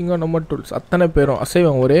உருவாக்கிங்க, நம்ம டூல்ஸ் அத்தனை பேரும்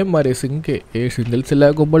அசைவம் ஒரே மாதிரி சிங்கே. சிங்கிள்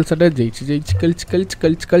சில கும்பல் சட்டை ஜெயிச்சு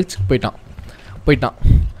கழிச்சு போயிட்டான்.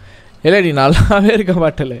 இல்லை நீ நல்லாவே இருக்க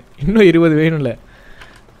மாட்டல. இன்னும் 20 வேணும்ல,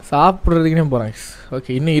 சாப்பிட்றதுக்குனே போகிறேன்.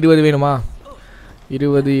 ஓகே இன்னும் 20 வேணுமா?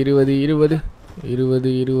 20.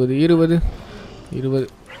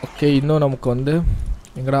 ஓகே இன்னும் நமக்கு வந்து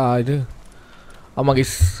எங்கடா இது? ஆமாம்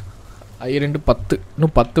கைஸ் 2 10.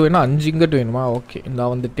 இன்னும் 10 வேணும். 5 இங்கட் வேணுமா? ஓகே இந்த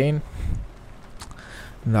வந்துட்டேன்.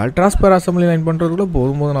 இந்த அல்ட்ராஸ்பேர் அசம்பிளி லைன் பண்ணுறதுக்குள்ள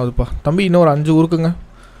போதும் நான் அதுப்பா. தம்பி இன்னும் ஒரு 5 ஊருக்குங்க.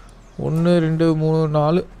 1 2 3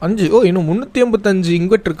 4 5. ஓ இன்னும் 385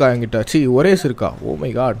 இங்கட் இருக்கா என்கிட்ட? ஒரேஸ் இருக்கா? ஓ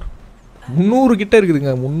மை காட் 300 கிட்ட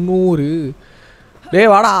இருக்குதுங்க. 300.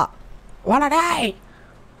 டேய் வாடா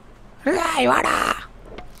டேய் வாடா.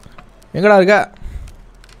 எங்கடா இருக்க?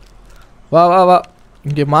 வா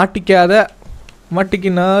இங்கே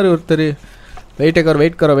மாட்டிக்கினார் ஒருத்தர். வெயிட்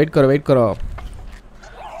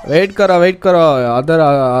கரோ அதர்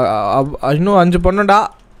இன்னும் 5 பண்ணடா.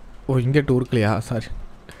 ஓ இங்கேட்டு உருக்கலையா? Sorry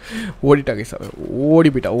ஓடிட்டா guys. ஓடி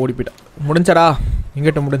போயிட்டா. முடிஞ்சாடா?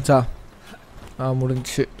 இங்கிட்ட முடிஞ்சா?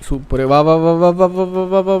 முடிஞ்சு. சூப்பர். வா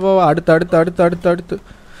அடுத்து.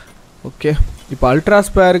 ஓகே இப்போ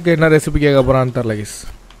அல்ட்ராஸ்பேருக்கு என்ன ரெசிபி கேட்க போகிறான்னு தெரில கைஸ்.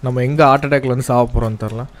 நம்ம எங்கே ஹார்ட் அட்டாக்ல வந்து சாப்பிட போகிறோன்னு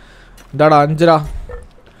தெரில. இந்தாடா 5டா.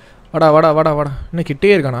 வாடா இன்னும்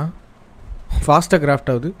கிட்டே இருக்கானா? ஃபாஸ்ட்டாக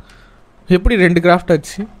கிராஃப்ட் ஆகுது. எப்படி 2 கிராஃப்ட்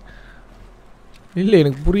ஆச்சு? இல்லை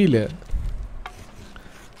எனக்கு புரியல.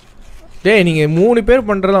 டேய் நீங்கள் 3 பேர்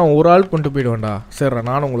பண்ணுறதான் ஒரு ஆள் கொண்டு போயிடுவேன்டா. சரிடா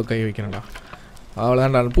நானும் உங்களுக்கு கை வைக்கிறேன்டா.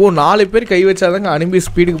 அவ்வளோதான்டா. இப்போ 4 பேர் கை வச்சாதாங்க அனுப்பி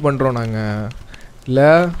ஸ்பீடுக்கு பண்ணுறோம் நாங்கள்.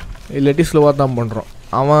 இல்லாட்டி ஸ்லோவாக தான் பண்ணுறோம்.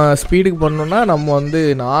 அவன் ஸ்பீடுக்கு பண்ணோன்னா நம்ம வந்து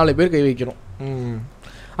 4 பேர் கை வைக்கிறோம்.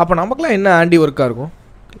 அப்போ நமக்குலாம் என்ன ஆண்டி ஒர்க்காக இருக்கும்?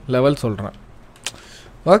 லெவல் சொல்கிறேன்.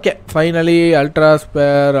 Okay finally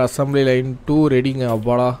அல்ட்ராஸ்பேர் assembly line 2 ரெடிங்க.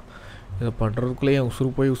 அப்பாடா இதை பண்ணுறதுக்குள்ளேயே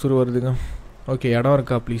உசுறு வருதுங்க. ஓகே இடம்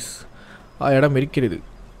இருக்கா ப்ளீஸ்? இடம் இருக்கிறது.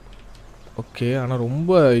 ஓகே ஆனால்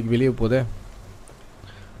ரொம்ப வெளியே போதே.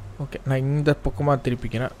 ஓகே நான் இந்த பக்கமாக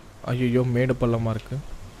திருப்பிக்கிறேன். ஐயோ மேடு பள்ளமாக இருக்குது.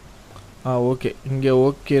 ஓகே இங்கே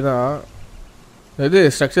ஓகே தான். இது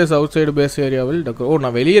ஸ்ட்ரக்சர்ஸ் அவுட் சைடு பேஸ் ஏரியாவில் டெக்கோ. ஓ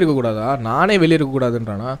நான் வெளியே இருக்கக்கூடாதா? நானே வெளியே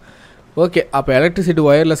இருக்கக்கூடாதுன்றானா? ஓகே அப்போ எலக்ட்ரிசிட்டி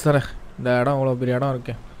ஒயர்லெஸ் தானே. இந்த இடம் அவ்வளோ பெரிய இடம்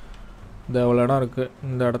இருக்கு, இந்த அவ்வளோ இடம் இருக்குது,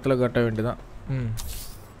 இந்த இடத்துல கட்ட வேண்டியதான்.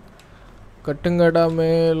 கட்டுங்கடா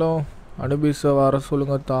மேலும். அனுபீஸை வர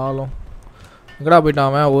சொல்லுங்க தாளும். எங்கடா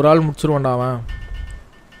போயிட்டான் ஒரு ஆள் முடிச்சிருவான்டாவன்.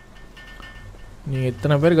 நீ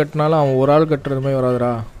எத்தனை பேர் கட்டினாலும் அவன் ஒரு ஆள் கட்டுறது மாதிரி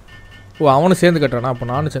வராதுடா. ஓ அவனும் சேர்ந்து கட்டுறானா, அப்போ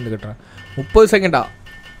நானும் சேர்ந்து கட்டுறேன். 30 செகண்டா?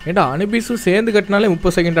 ஏண்டா அனுபீஸும் சேர்ந்து கட்டினாலே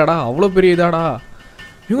 30 செகண்டாடா, அவ்வளோ பெரிய இதாடா.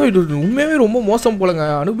 இவங்க இது உண்மையாகவே ரொம்ப மோசம் போலங்க.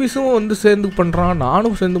 அனுபீஸும் வந்து சேர்ந்து பண்ணுறான்,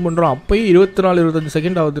 நானும் சேர்ந்து பண்ணுறான், அப்போயும் 24-25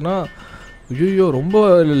 செகண்ட் ஆகுதுன்னா ஐயோ ரொம்ப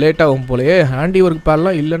லேட் ஆகும் போலையே. ஹேண்டி ஒர்க்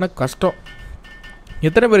பேர்லாம் இல்லைன்னா கஷ்டம்.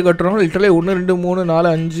 எத்தனை பேர் கட்டுறோம்? லிட்டரலே 1 2 3 4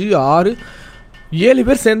 5 6 7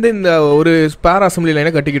 பேர் சேர்ந்து இந்த ஒரு ஸ்பேர் அசம்பிளி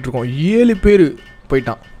லைனை கட்டிக்கிட்டு இருக்கோம். 7 பேர்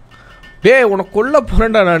போயிட்டான். டேய் உனக்கு கொல்ல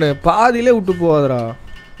போகிறேன்டா நான், பாதியிலே விட்டு போகாதடா.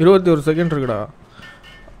 21 செகண்ட் இருக்குடா.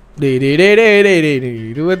 டேய் டே டே டே டே டே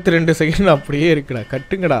 22 செகண்ட் அப்படியே இருக்குடா.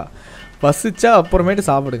 கட்டுங்கடா, பசிச்சா அப்புறமேட்டு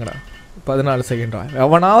சாப்பிடுங்கடா. 14 செகண்டா.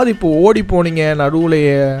 எவனாவது இப்போ ஓடி போனீங்க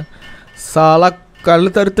நடுவுலையே சாலா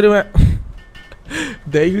கல் தருத்துருவேன்.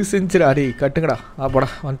 தயவு செஞ்சுடா. அடி கட்டுங்கடா. ஆப்பாடா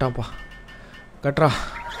வந்துட்டான்ப்பா, கட்டுறா.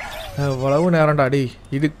 எவ்வளவு நேரம்டா அடி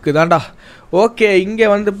இதுக்கு தான்டா. ஓகே இங்கே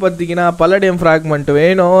வந்து பார்த்தீங்கன்னா பல்லடியம் ஃப்ராக்மெண்ட்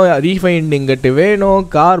வேணும், ரீஃபைண்ட் இங்கட்டு வேணும்,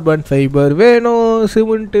 கார்பன் ஃபைபர் வேணும்,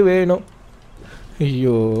 சிமெண்ட்டு வேணும்.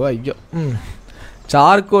 ஐயோ ஐயோ.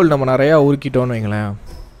 சார்கோல் நம்ம நிறையா உருக்கிட்டோன்னு வைங்களேன்,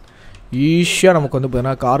 ஈஸியாக நமக்கு வந்து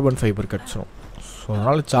பார்த்தீங்கன்னா கார்பன் ஃபைபர் கிடச்சிரும். ஸோ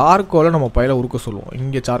அதனால் சார்கோலை நம்ம பையில உருக்க சொல்லுவோம்.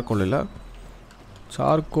 இங்கே சார்கோல் இல்லை,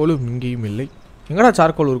 சார்கோலும் இங்கேயும் இல்லை. எங்கடா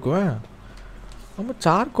சார்கோல் உருக்குவேன்? நம்ம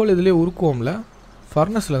சார்கோல் இதுலேயே உருக்குவோம்ல,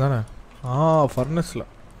 ஃபர்னஸில் தானே. ஃபர்னஸில்.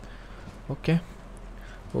 ஓகே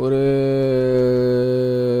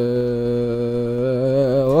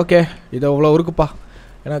ஓகே இது அவ்வளோ இருக்குப்பா.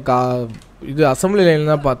 ஏன்னா இது அசம்பிளி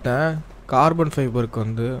லைனில் தான் பார்த்தேன். கார்பன் ஃபைபருக்கு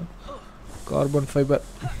வந்து carbon fibre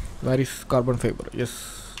varies carbon fibre. S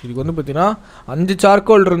இதுக்கு வந்து பார்த்தீங்கன்னா 5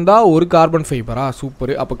 சார்கோல் இருந்தால் ஒரு கார்பன் ஃபைபரா,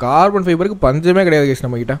 சூப்பர். அப்போ கார்பன் ஃபைபருக்கு பஞ்சமே கிடையாது கேஸ்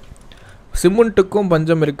நம்மக்கிட்ட. சிமெண்ட்டுக்கும்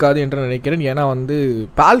பஞ்சம் இருக்காது என்று நினைக்கிறேன். ஏன்னா வந்து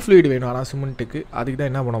பால் ஃப்ளூயிட் வேணும், ஆனால் சிமெண்ட்டுக்கு அதுக்கு தான்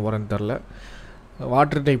என்ன பண்ண போகிறேன்னு தெரில.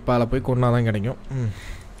 வாட்டர் டைப் பாலை போய் கொண்டா தான் கிடைக்கும்.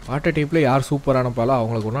 வாட்டர் டைப்பில் யார் சூப்பரான பாலோ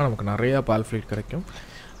அவங்களுக்கு கொண்டா நமக்கு நிறையா பால் ஃப்ளூயிட் கிடைக்கும்.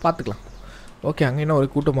 பார்த்துக்கலாம். ஓகே அங்கே என்ன ஒரு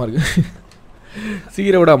கூட்டமாக இருக்குது.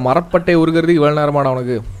 சீரோட மரப்பட்டை உருகிறது இவ்வளோ நேரமான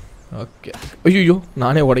உனக்கு. ஓகே ஐயோ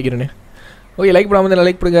நானே உடைக்கிறேனே. ஓகே லைக் பண்ணாமல்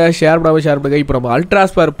லைக் பண்ணுங்க, ஷேர் பண்ணாமல் ஷேர் பண்ணுங்க. இப்போ நம்ம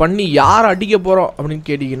அல்ட்ராஸ்பேர் பண்ணி யார் அடிக்க போகிறோம் அப்படின்னு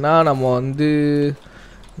கேட்டிங்கன்னா நம்ம வந்து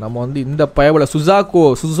இந்த பயபல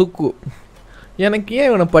சுசுக்கு. எனக்கு ஏன்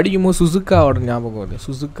இவனை படிக்கும்போது சுசுக்காவோட ஞாபகம் வருது.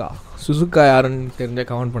 சுசுக்கா யாருன்னு தெரிஞ்சால்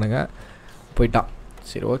கமெண்ட் பண்ணுங்கள். போயிட்டான்.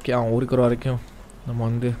 சரி ஓகே அவன் இருக்கிற வரைக்கும் நம்ம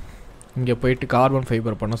வந்து இங்கே போயிட்டு கார்பன்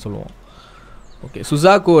ஃபைபர் பண்ண சொல்லுவோம். ஓகே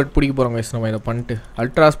சுசாக்கோ பிடிக்க போகிறோம் வயசு. நம்ம இதை பண்ணிட்டு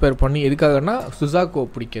அல்ட்ராஸ்பேர் பண்ணி எதுக்காகனா சுசாக்கோ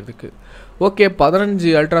பிடிக்கிறதுக்கு. ஓகே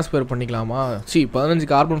 15 அல்ட்ராஸ்பேர் பண்ணிக்கலாமா? 15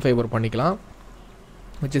 கார்பன் ஃபைபர் பண்ணிக்கலாம்,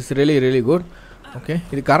 which is really good. Okay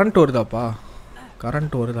இது கரண்ட் வருதாப்பா?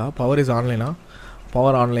 கரண்ட் வருதா? Power is ஆன்லைனா?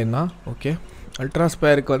 பவர் ஆன்லைன் தான். ஓகே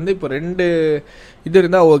அல்ட்ராஸ்பேருக்கு வந்து இப்போ 2 இது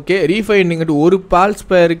இருந்தால் ஓகே. ரீஃபைண்டிங்கட் ஒரு பால்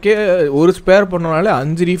ஸ்பேருக்கே ஒரு ஸ்பேர் பண்ணனாலே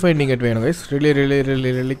 5 ரீஃபைண்டிங்கட் வேணும் கைஸ்.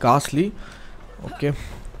 Really costly. ஓகே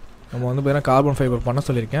நம்ம வந்து பார்த்தீங்கன்னா கார்பன் ஃபைபர் பண்ண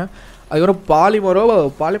சொல்லியிருக்கேன். அதுக்கப்புறம்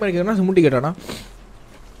பாலிமருக்கு சிமெண்ட்டு கேட்டானா.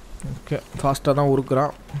 ஓகே ஃபாஸ்ட்டாக தான்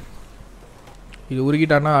உருக்குறான். இது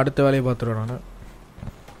உருக்கிட்டான்னா அடுத்த வேலையை பார்த்துருவேன் நான்.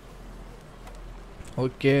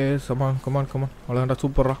 ஓகே கமான் அவ்வளோதான்டா,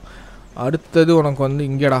 சூப்பர்ரா. அடுத்தது உனக்கு வந்து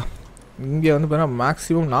இங்கே வந்து பார்த்தீங்கன்னா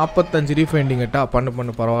மேக்ஸிமம் 45 ரீஃபைண்டிங்கட்டா.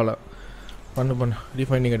 பண்ணு பரவாயில்ல, பண்ணு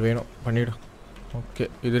ரீஃபைண்டிங்கட் வேணும், பண்ணிவிடு. ஓகே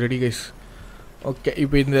இது ரெடி கைஸ். ஓகே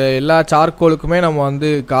இப்போ இந்த எல்லா சார்கோலுக்குமே நம்ம வந்து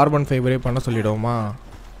கார்பன் ஃபைபரே பண்ண சொல்லிவிடுவோமா?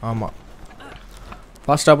 ஆமாம்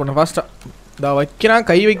ஃபாஸ்ட்டாக இந்த வைக்கிறான்,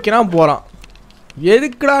 கை வைக்கிறான், போகிறான்.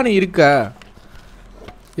 எதுக்குடா நீ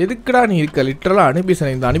இருக்க லிட்டரலாக அனுபீஸ்.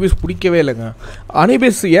 இந்த அனுபீஸ் பிடிக்கவே இல்லைங்க.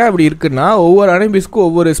 அனுபீஸ் ஏன் அப்படி இருக்குன்னா ஒவ்வொரு அனுபீஸ்க்கும்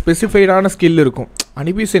ஒவ்வொரு ஸ்பெசிஃபைடான ஸ்கில் இருக்கும்.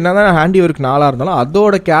 அனுபீஸ் என்ன தான் ஹேண்டி ஒர்க் 4 இருந்தாலும்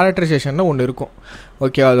அதோட கேரக்டரைசேஷன் ஒன்று இருக்கும்.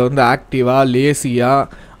 ஓகே அது வந்து ஆக்டிவாக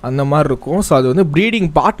லேசியாக அந்த மாதிரி இருக்கும். ஸோ அது வந்து ப்ரீடிங்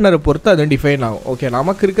பார்ட்னரை பொறுத்து அது டிஃபைன் ஆகும். ஓகே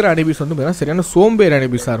நமக்கு இருக்கிற அனுபீஸ் வந்து பார்த்தீங்கன்னா சரியான சோம்பேறி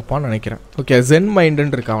அனுபீஸாக இருப்பான்னு நினைக்கிறேன். ஓகே ஜென்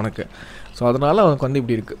மைண்டுன்னு இருக்கா அவனுக்கு. ஸோ அதனால் அவனுக்கு வந்து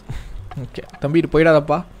இப்படி இருக்குது. ஓகே தம்பி இது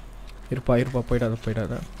போயிடாதப்பா, இருப்பா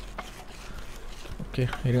போயிடாத. ஓகே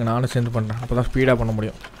இருங்க நானும் சேர்ந்து பண்ணுறேன், அப்போ தான் ஸ்பீடாக பண்ண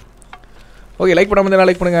முடியும். ஓகே லைக் பண்ணாமல்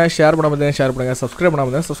லைக் பண்ணுங்கள், ஷேர் பண்ணாமல் ஷேர் பண்ணுங்கள், சப்ஸ்கிரைப்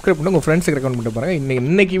பண்ணாமல் சப்ஸ்கிரைப் பண்ணி உங்கள் ஃப்ரெண்ட்ஸுக்கு ரெக்கமெண்ட் பண்ணிட்டு பாருங்கள்.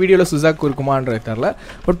 இன்னைக்கு வீடியோவில் சுசாக்கு இருக்குமான்றது தெரில,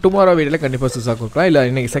 பட் டுமாரோ வீடியோவில் கண்டிப்பாக சுசாக்கு இருக்கலாம், இல்லை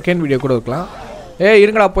இன்றைக்கி செகண்ட் வீடியோ கூட இருக்கலாம்.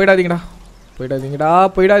 இருங்கடா போயிடாதீங்கடா.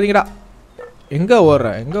 எங்கே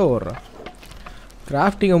ஓடுற?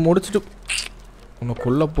 கிராஃப்டிங்கை முடிச்சுட்டு உன்னை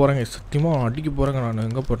கொல்ல போகிறேங்க, சத்தியமாக அடிக்க போகிறேங்க நான்.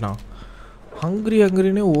 எங்கே போட்டான்?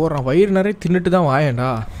 ஹங்கிரினே ஓடுறான். வயிறு நிறைய தின்னுட்டு தான் வாயேண்டா.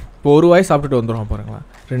 இப்போ ஒரு வாய் சாப்பிட்டுட்டு வந்துடுவான் பாருங்களேன்.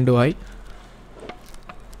 2 வாய்.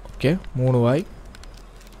 ஓகே 3 வாய்.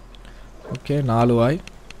 ஓகே 4 வாய்.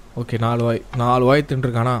 ஓகே 4 வாய். 4 வாய்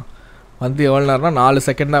தின்றுருக்கானா? வந்து எவ்வளோ நேரம்னா 4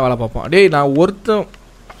 செகண்ட் தான் வேலை பார்ப்பான். டேய் நான் ஒருத்தன்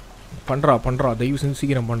பண்ணுறா தயவு செஞ்சு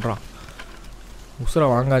சீக்கிரம் பண்ணுறான். உசுரை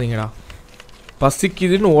வாங்காதீங்கடா.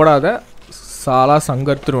 பசிக்குதுன்னு ஓடாத, சாலா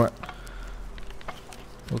சங்கர்த்துருவேன்.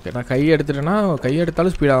 ஓகே நான் கையை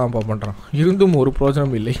எடுத்தாலும் ஸ்பீடாக தான் பண்ணுறான். இருந்தும் ஒரு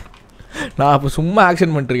பிரோஜனம் இல்லை. நான் அப்போ சும்மா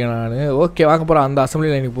ஆக்ஷன் பண்ணிட்டுருக்கேன் நான். ஓகே வாங்க போகிறேன், அந்த அசம்பிளி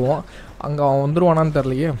லைனுக்கு போவோம். அங்கே அவன் வந்துடுவானான்னு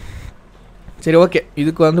தெரிலையே. சரி ஓகே,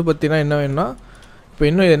 இதுக்கு வந்து பார்த்தீங்கன்னா என்ன வேணும்னா, இப்போ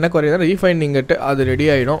இன்னும் இது என்ன குறையுதுன்னா ரீஃபைண்டிங் கட்டு அது ரெடி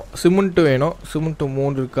ஆகிடும். சிமெண்ட்டு வேணும். சிமெண்ட்டு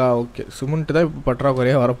 3 இருக்கா? ஓகே சிமெண்ட்டு தான் இப்போ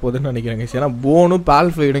பற்றாக்குறையாக வரப்போகுதுன்னு நினைக்கிறேங்க. ஏன்னா போனும்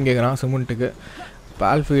பால்ஃபைடும் கேட்குறான் சிமெண்ட்டுக்கு.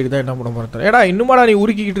 பால்ஃபைடு தான் என்ன பண்ண போகிறேன். ஏடா இன்னுமாடா நீ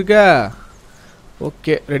உருக்கிக்கிட்டு இருக்க?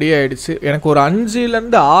 ஓகே ரெடி ஆகிடுச்சு. எனக்கு ஒரு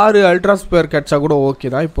 5லேருந்து 6 அல்ட்ரா ஸ்பேர் கிடச்சா கூட ஓகே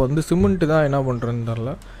தான். இப்போ வந்து சிமெண்ட்டு தான் என்ன பண்ணுறேன்னு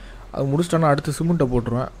தெரில. அது முடிச்சிட்டோன்னா அடுத்து சிமெண்ட்டை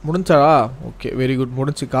போட்டுருவேன். முடிஞ்சா? ஓகே வெரி குட்,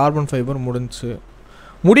 முடிஞ்சு. கார்பன் ஃபைபர் முடிஞ்சு.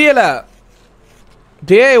 முடியலை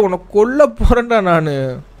டேய், உன்னை கொல்ல போகிறேன்டா நான்.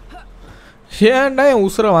 ஏன்டா என்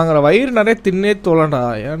உசுரை வாங்குற? வயிறு நிறைய தின்னே தோலண்டா.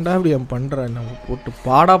 ஏன்டா இப்படி என் பண்ணுறேன்? என்ன போட்டு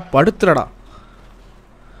பாடா படுத்துறடா.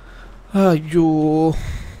 ஐயோ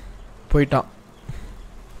போயிட்டான்.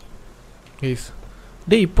 ப்ளீஸ்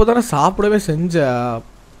டேய் இப்போ தானே சாப்பிடவே செஞ்ச.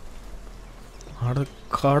 அட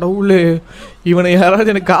கடவுளே, இவனை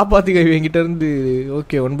யாராவது எனக்கு காப்பாற்றிக்க என்கிட்ட இருந்து.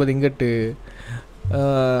 ஓகே 9 இங்கட்டு.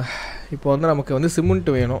 இப்போ வந்து நமக்கு வந்து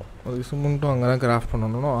சிமெண்ட்டு வேணும். அது சிமெண்ட்டும் அங்கே தான் கிராஃப்ட்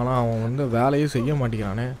பண்ணணும். ஆனால் அவன் வந்து வேலையும் செய்ய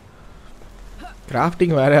மாட்டேங்கிறானே.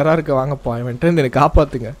 கிராஃப்டிங் வேறு யாராக இருக்க வாங்கப்பா, இவன்ட்டு இருந்து என்னை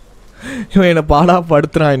காப்பாற்றுங்க. இவன் என்னை பாடா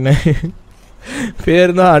படுத்துறான். என்ன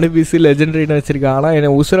பேர் தான் அனுபிஸ் லெஜெண்டரின்னு வச்சுருக்கான். ஆனால் என்னை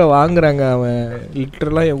உசுரை வாங்குறாங்க. அவன்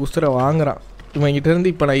லிட்டரெலாம் என் உசுரை வாங்குறான்.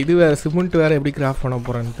 இவன்கிட்டேருந்து இப்போ நான் இது வேறு சிமெண்ட் வேறு எப்படி கிராஃப்ட் பண்ண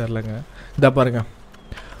போகிறேன்னு தெரிலங்க. இதை பாருங்க,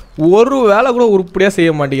 ஒரு வேலை கூட உருப்படியாக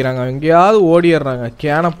செய்ய மாட்டேங்கிறாங்க. எங்கேயாவது ஓடிடுறாங்க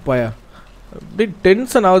கேனப்பாயா. அப்படி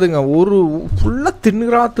டென்ஷன் ஆகுதுங்க. ஒரு ஃபுல்லாக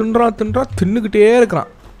தின்னுக்கிட்டே இருக்கிறான்.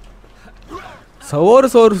 சோறு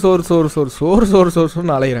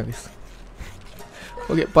அலைகிறாங்க.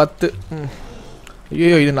 ஓகே 10.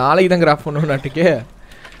 ஐயோ இது நாளைக்கு தான் கிராஃப்ட் பண்ணணும் நாட்டுக்கே.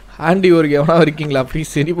 ஹேண்டி ஒர்க் எவனா இருக்கீங்களா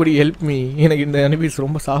ப்ளீஸ் எனிபடி ஹெல்ப் மீ. எனக்கு இந்த அனுபீஸ்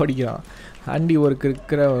ரொம்ப சாவடிக்கிறான். ஹேண்டி ஒர்க்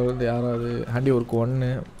இருக்கிற வந்து யாராவது. ஹேண்டி ஒர்க் 1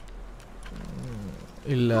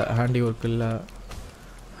 இல்லை. ஹேண்டி ஒர்க் இல்லை.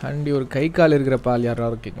 ஹேண்டி ஒர்க் கை கால் இருக்கிற பால்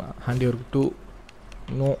யாராவது இருக்கீங்களா? Handy work 2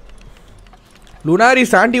 no.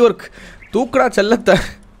 லுனாரிஸ் handy work தூக்குறா செல்லத்தை.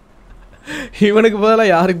 இவனுக்கு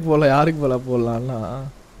பதிலாக யாருக்கு போடலான்னா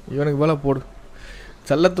இவனுக்கு பதிலாக போடு.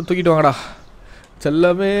 செல்லத்தை தூக்கிட்டு வாங்கடா.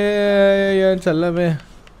 செல்லமே ஏன் செல்லமே.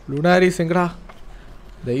 லுனாரிஸ் எங்கடா?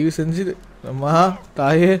 தயவு செஞ்சுது அம்மா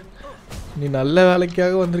தாயே, நீ நல்ல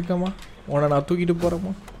வேலைக்காக வந்திருக்கம்மா. உன்னை நான் தூக்கிட்டு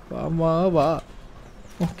போகிறேம்மா. வாம்மா வா.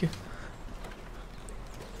 Okay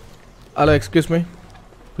hello excuse me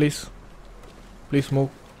please move.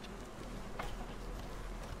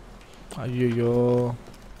 ஐயோ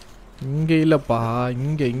இங்கே இல்லைப்பா,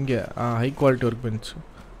 இங்கே ஹை குவாலிட்டி ஒர்க் பெஞ்ச்.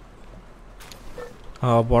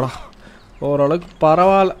 போடா ஓரளவுக்கு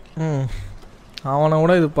பரவாயில்ல. அவனை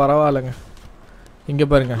விட இது பரவாயில்லைங்க. இங்கே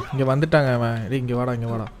பாருங்க, இங்கே வந்துட்டாங்க அவன். இங்கே வாடா.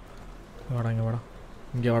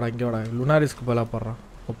 லுனாரிஸ்க்கு பதிலாக போடுறான்.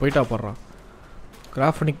 போயிட்டா போடுறான்.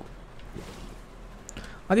 கிராஃப்ட் பண்ணி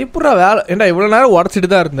அது எப்படா வேலை? ஏன்டா இவ்வளோ நேரம் உடச்சிட்டு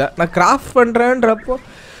தான் இருந்தேன். நான் கிராஃப்ட் பண்ணுறேன்றப்போ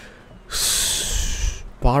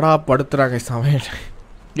பாடா படுத்துகிறாங்க சமையல்.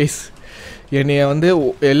 எஸ் என்னைய வந்து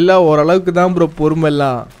எல்லாம் ஓரளவுக்கு தான் ப்ரோ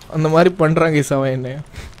பொறுமெல்லாம் அந்த மாதிரி பண்ணுறாங்க சமையல். என்னைய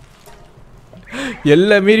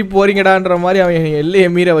எல்லாம் மீறி போகிறீங்கடான்ற மாதிரி அவன் எல்லையை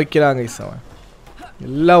மீற வைக்கிறாங்க அவன்.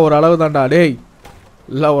 எல்லாம் ஒரு அளவு தான்டா டேய்,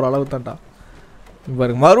 எல்லாம் ஒரு அளவு தான்டா.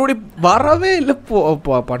 பாருங்க மறுபடி வரவே இல்லை.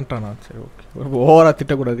 பண்ணிட்டான் நான். சரி ஓகே, ஓவராக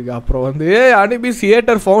திட்டக்கூடாதுக்கு. அப்புறம் வந்து அனுபிஸ்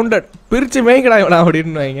ஏட்டர் ஃபவுண்டட் பிரித்து மேய்க்கடா இவனா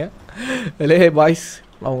அப்படின்னு வைங்க. லே பாய்ஸ்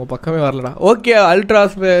அவங்க பக்கமே வரலடா. ஓகே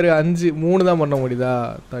அல்ட்ராஸ்பேர் 3 தான் பண்ண முடியுதா?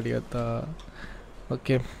 தடியாத்தா.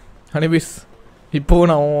 ஓகே அனுபிஸ் இப்போவும்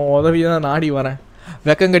நான் உதவி தான் நாடி வரேன்.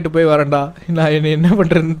 வெக்கங்கட்டு போய் வரேன்டா. நான் என்ன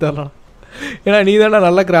பண்ணுறேன்னு தெரியலாம். ஏன்னா நீ தானே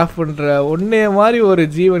நல்லா கிராஃப்ட் பண்ணுற. ஒன்னே மாதிரி ஒரு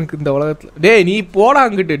ஜீவனுக்கு இந்த உலகத்தில். டேய் நீ போடா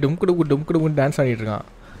அங்கிட்டு. டும்குடுக்குன்னு டான்ஸ் ஆடிட்டு இருக்கான்.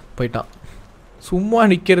 போயிட்டான். சும்மா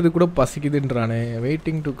நிற்கிறது கூட பசிக்குதுன்றானே.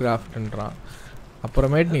 Waiting to கிராஃப்ட்ன்றான்.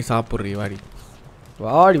 அப்புறமேட்டு நீ சாப்பிட்றீ. வாடி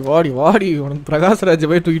உனக்கு பிரகாஷ்ராஜை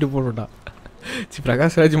போய் தூக்கிட்டு போகணும்டா. சரி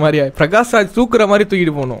பிரகாஷ்ராஜ் மாதிரியா? பிரகாஷ்ராஜ் தூக்குற மாதிரி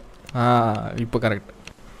தூக்கிட்டு போகணும். இப்போ கரெக்ட்.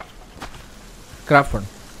 கிராஃப்ட் பண்ணு.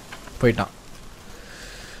 போயிட்டான்.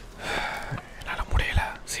 என்னால் முடியல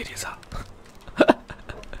சீரியஸா.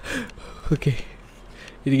 ஓகே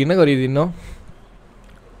இதுக்கு என்ன குறையுது இன்னும்?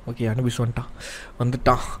 ஓகே அனுபிஸ் வந்துட்டான்.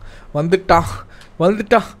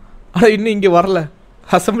 ஆனால் இன்னும் இங்கே வரல.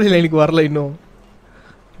 அசம்பிளி லைனுக்கு வரல இன்னும்.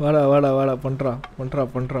 வாடா பண்ணுறா.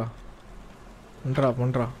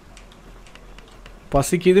 பண்ணுறா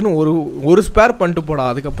பசிக்குதுன்னு ஒரு ஸ்பேர் பண்ணிட்டு போடா,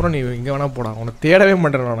 அதுக்கப்புறம் நீ இங்கே வேணால் போடா, உன்னை தேடவே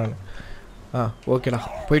மாட்டேன் நான். ஓகேடா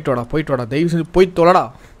போயிட்டு வாடா தயவு செஞ்சு போய் தொலைடா.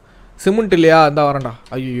 சிமெண்ட் இல்லையா இருந்தால் வரேன்டா.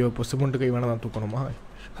 ஐயோ இப்போ சிமெண்ட்டு கை வேணால் தான் தூக்கணுமா?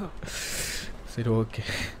 சரி ஓகே.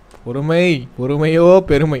 பொறுமையோ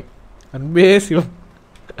பெருமை, அன்பே சிவம்.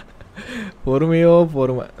 பொறுமையோ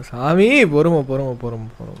பொறுமை சாமி, பொறுமை.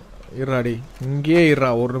 இருறாடி இங்கேயே இருறா,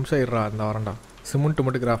 ஒரு நிமிஷம் இருறா, இந்த வரேன்டா. சிமெண்ட்டு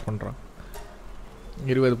மட்டும் கிராஃப் பண்ணுறான்,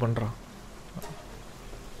 20 பண்ணுறான்.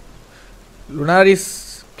 லுனாரிஸ்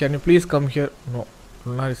can you please come here? No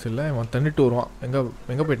லுனாரிஸ் இல்லை, அவன் தண்ணிட்டு வருவான்.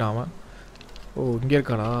 எங்கே போயிட்டான் அவன்? ஓ இங்கே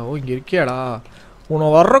இருக்காடா. ஓ இங்கே இருக்கியாடா. உன்னை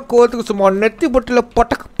வர்ற கோவத்துக்கு சும்மா நெத்தி பொட்டில்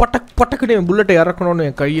பட்டக்குன்னு என் புல்லட்டை இறக்கணும்னு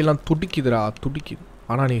என் கையெல்லாம் துடிக்குதுடா.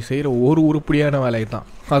 ஆனால் நீ செய்கிற ஒரு உருப்படியான வேலை தான்,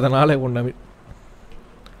 அதனால் ஒன்றுமே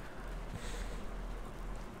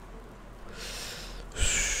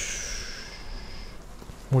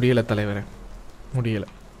முடியலை தலைவரே, முடியலை.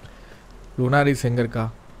 லுனாரிஸ் எங்கே இருக்கா?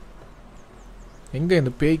 எங்கே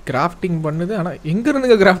இந்த பேய் கிராஃப்டிங் பண்ணுது? ஆனால் எங்கே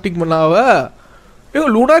இருந்துங்க கிராஃப்டிங் பண்ணாவ? ஏங்க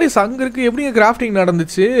லுனாரிஸ் அங்கே இருக்குது, எப்படிங்க கிராஃப்டிங்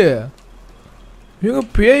நடந்துச்சு? இவங்க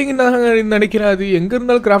பேய்ங்க நினைக்கிறேன். அது எங்கே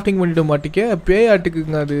இருந்தாலும் கிராஃப்டிங் பண்ணிட மாட்டேங்க, பேய்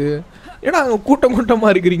ஆட்டுக்குங்க அது. ஏன்னா அங்கே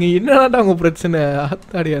கூட்டமாக இருக்கிறீங்க, என்னடா அவங்க பிரச்சனை?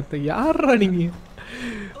 அத்தாடி யாரா நீங்கள்?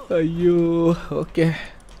 ஐயோ ஓகே.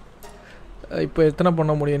 இப்போ எத்தனை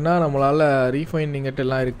பண்ண முடியும்னா நம்மளால் ரீஃபைனிங்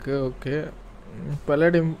எல்லாம் இருக்குது. ஓகே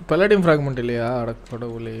பலடியம் ஃப்ராக்மெண்ட் இல்லையா?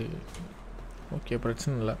 கடவுளே. ஓகே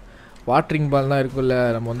பிரச்சனை இல்லை. வாட்டரிங் பால் தான் இருக்குல்ல,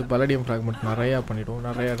 நம்ம வந்து பலடியம் ஃப்ராக்மெண்ட் நிறையா பண்ணிவிடுவோம்.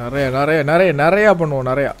 நிறையா பண்ணுவோம்.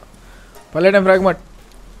 நிறையா பலடியம் ஃப்ராக்மெண்ட்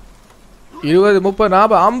 20 30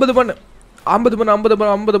 40 50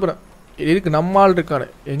 பண்ணு இருக்கு. நம்மால் இருக்கானே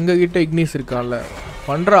எங்ககிட்ட இக்னிஸ் இருக்கான்ல,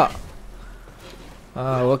 பண்ணுறா.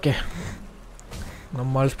 ஓகே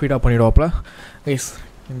நம்மால் ஸ்பீடாக பண்ணிவிடுவாப்ல. கைஸ்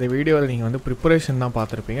இந்த வீடியோவில் நீங்கள் வந்து ப்ரிப்பரேஷன் தான்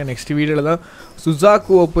பார்த்துருப்பீங்க. நெக்ஸ்ட் வீடியோவில் தான்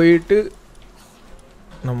சுசாக்குவை போயிட்டு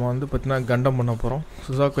நம்ம வந்து பார்த்தீங்கன்னா கண்டம் பண்ண போகிறோம்.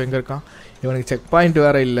 சுசாக்கு எங்கே இருக்கான்? இவனுக்கு செக் பாயிண்ட்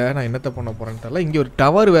வேறு இல்லை, நான் என்னத்தை பண்ண போகிறேன்னு தெரியல. இங்கே ஒரு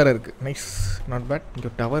டவர் வேறு இருக்குது. Nice, not bad. இங்கே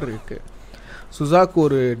ஒரு டவர் இருக்குது. சுசாக்கு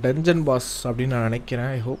ஒரு டஞ்சன் பாஸ் அப்படின்னு நான்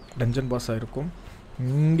நினைக்கிறேன். ஐ ஹோப் டஞ்சன் பாஸாக இருக்கும்.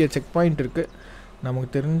 இங்கே செக் பாயிண்ட் இருக்குது. நமக்கு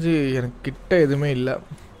தெரிஞ்சு எனக்கு கிட்ட எதுவுமே இல்லை.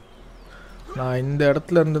 நான் இந்த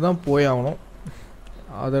இடத்துல இருந்து தான் போய் ஆகணும்.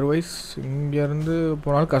 அதர்வைஸ் இங்கேருந்து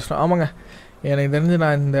போனாலும் கஷ்டம். ஆமாங்க, எனக்கு தெரிஞ்சு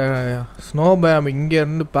நான் இந்த ஸ்னோ பேம்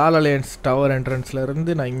இங்கேருந்து பால் அலையன்ஸ் டவர்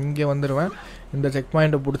என்ட்ரன்ஸ்லேருந்து நான் இங்கே வந்துடுவேன். இந்த செக்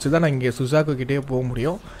பாயிண்ட்டை பிடிச்சி தான் நான் இங்கே சுசாக்கு கிட்டே போக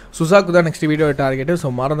முடியும். சுசாக்கு தான் நெக்ஸ்ட் வீடியோ டார்கெட்டு. ஸோ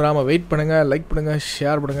மறந்துடாமல் வெயிட் பண்ணுங்கள், லைக் பண்ணுங்கள்,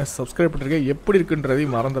 ஷேர் பண்ணுங்கள், சப்ஸ்கிரைப் பண்ணுறேன். எப்படி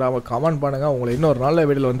இருக்குன்றதையும் மறந்துடாமல் கமெண்ட் பண்ணுங்கள். உங்களை இன்னொரு நல்ல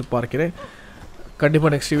வீடியோவில் வந்து பார்க்கிறேன்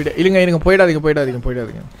கண்டிப்பாக நெக்ஸ்ட் வீடியோ. இல்லைங்க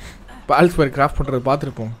போயிடாதீங்க. பால்ஸ் பேர் கிராஃப்ட் பண்ணுறது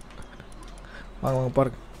பார்த்துருப்போம். வாங்க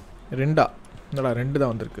பாருங்க. 2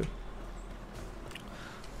 தான் வந்திருக்கு.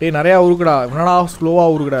 டேய் நிறையா உருக்குடா, என்னடா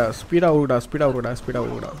ஸ்லோவாக உருக்குடா, ஸ்பீடாக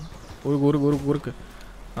உருக்குடா. உருக்கு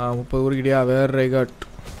 30 உருக்கிடியா? வேறு கட்.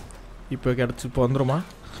 இப்போ கிடச்சி இப்போ வந்துருமா?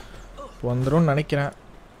 வந்துடும் நினைக்கிறேன்.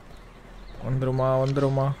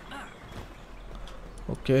 வந்துருமா?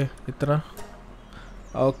 ஓகே இத்தனை.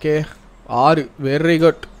 Okay 6. Very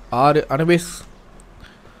good. 6 அனுபேஸ்.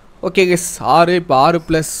 Okay case 6. இப்போ 6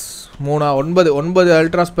 + 3 9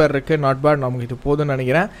 அல்ட்ரா ஸ்பேர் இருக்குது. Not bad. நமக்கு இது போதும்னு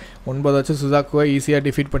நினைக்கிறேன். 9 வச்சு சுசாக்குவை ஈஸியாக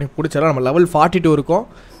டிஃபீட் பண்ணி பிடிச்சாலும் நம்ம லெவல் 42 இருக்கும்.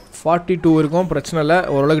 பிரச்சனை இல்லை,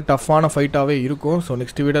 ஓரளவுக்கு டஃப்பான ஃபைட்டாகவே இருக்கும். ஸோ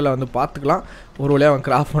நெக்ஸ்ட் வீடியோவில் வந்து பார்த்துக்கலாம். ஒரு வழியாக அவன்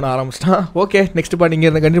கிராஃப்ட் பண்ண ஆரம்பிச்சிட்டான். ஓகே நெக்ஸ்ட் பார்ட் நீங்கள்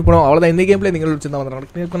இருந்து கண்டிப்பாக போனோம். அவ்வளோதான் இந்த கேமில் நீங்கள் வச்சுருந்தா வந்து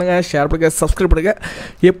நடக்க பண்ணுங்கள், ஷேர் பண்ணுங்கள், சப்ஸ்கிரைப் பண்ணுங்கள்.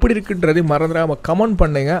 எப்படி இருக்குன்றது மறந்துடாமல் கமெண்ட்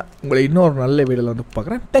பண்ணுங்கள். உங்களை இன்னொரு நல்ல வீடியோவில் வந்து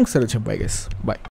பார்க்குறேன். தேங்க்ஸ் ஃபார் வாட்சிங். Bye guys, by.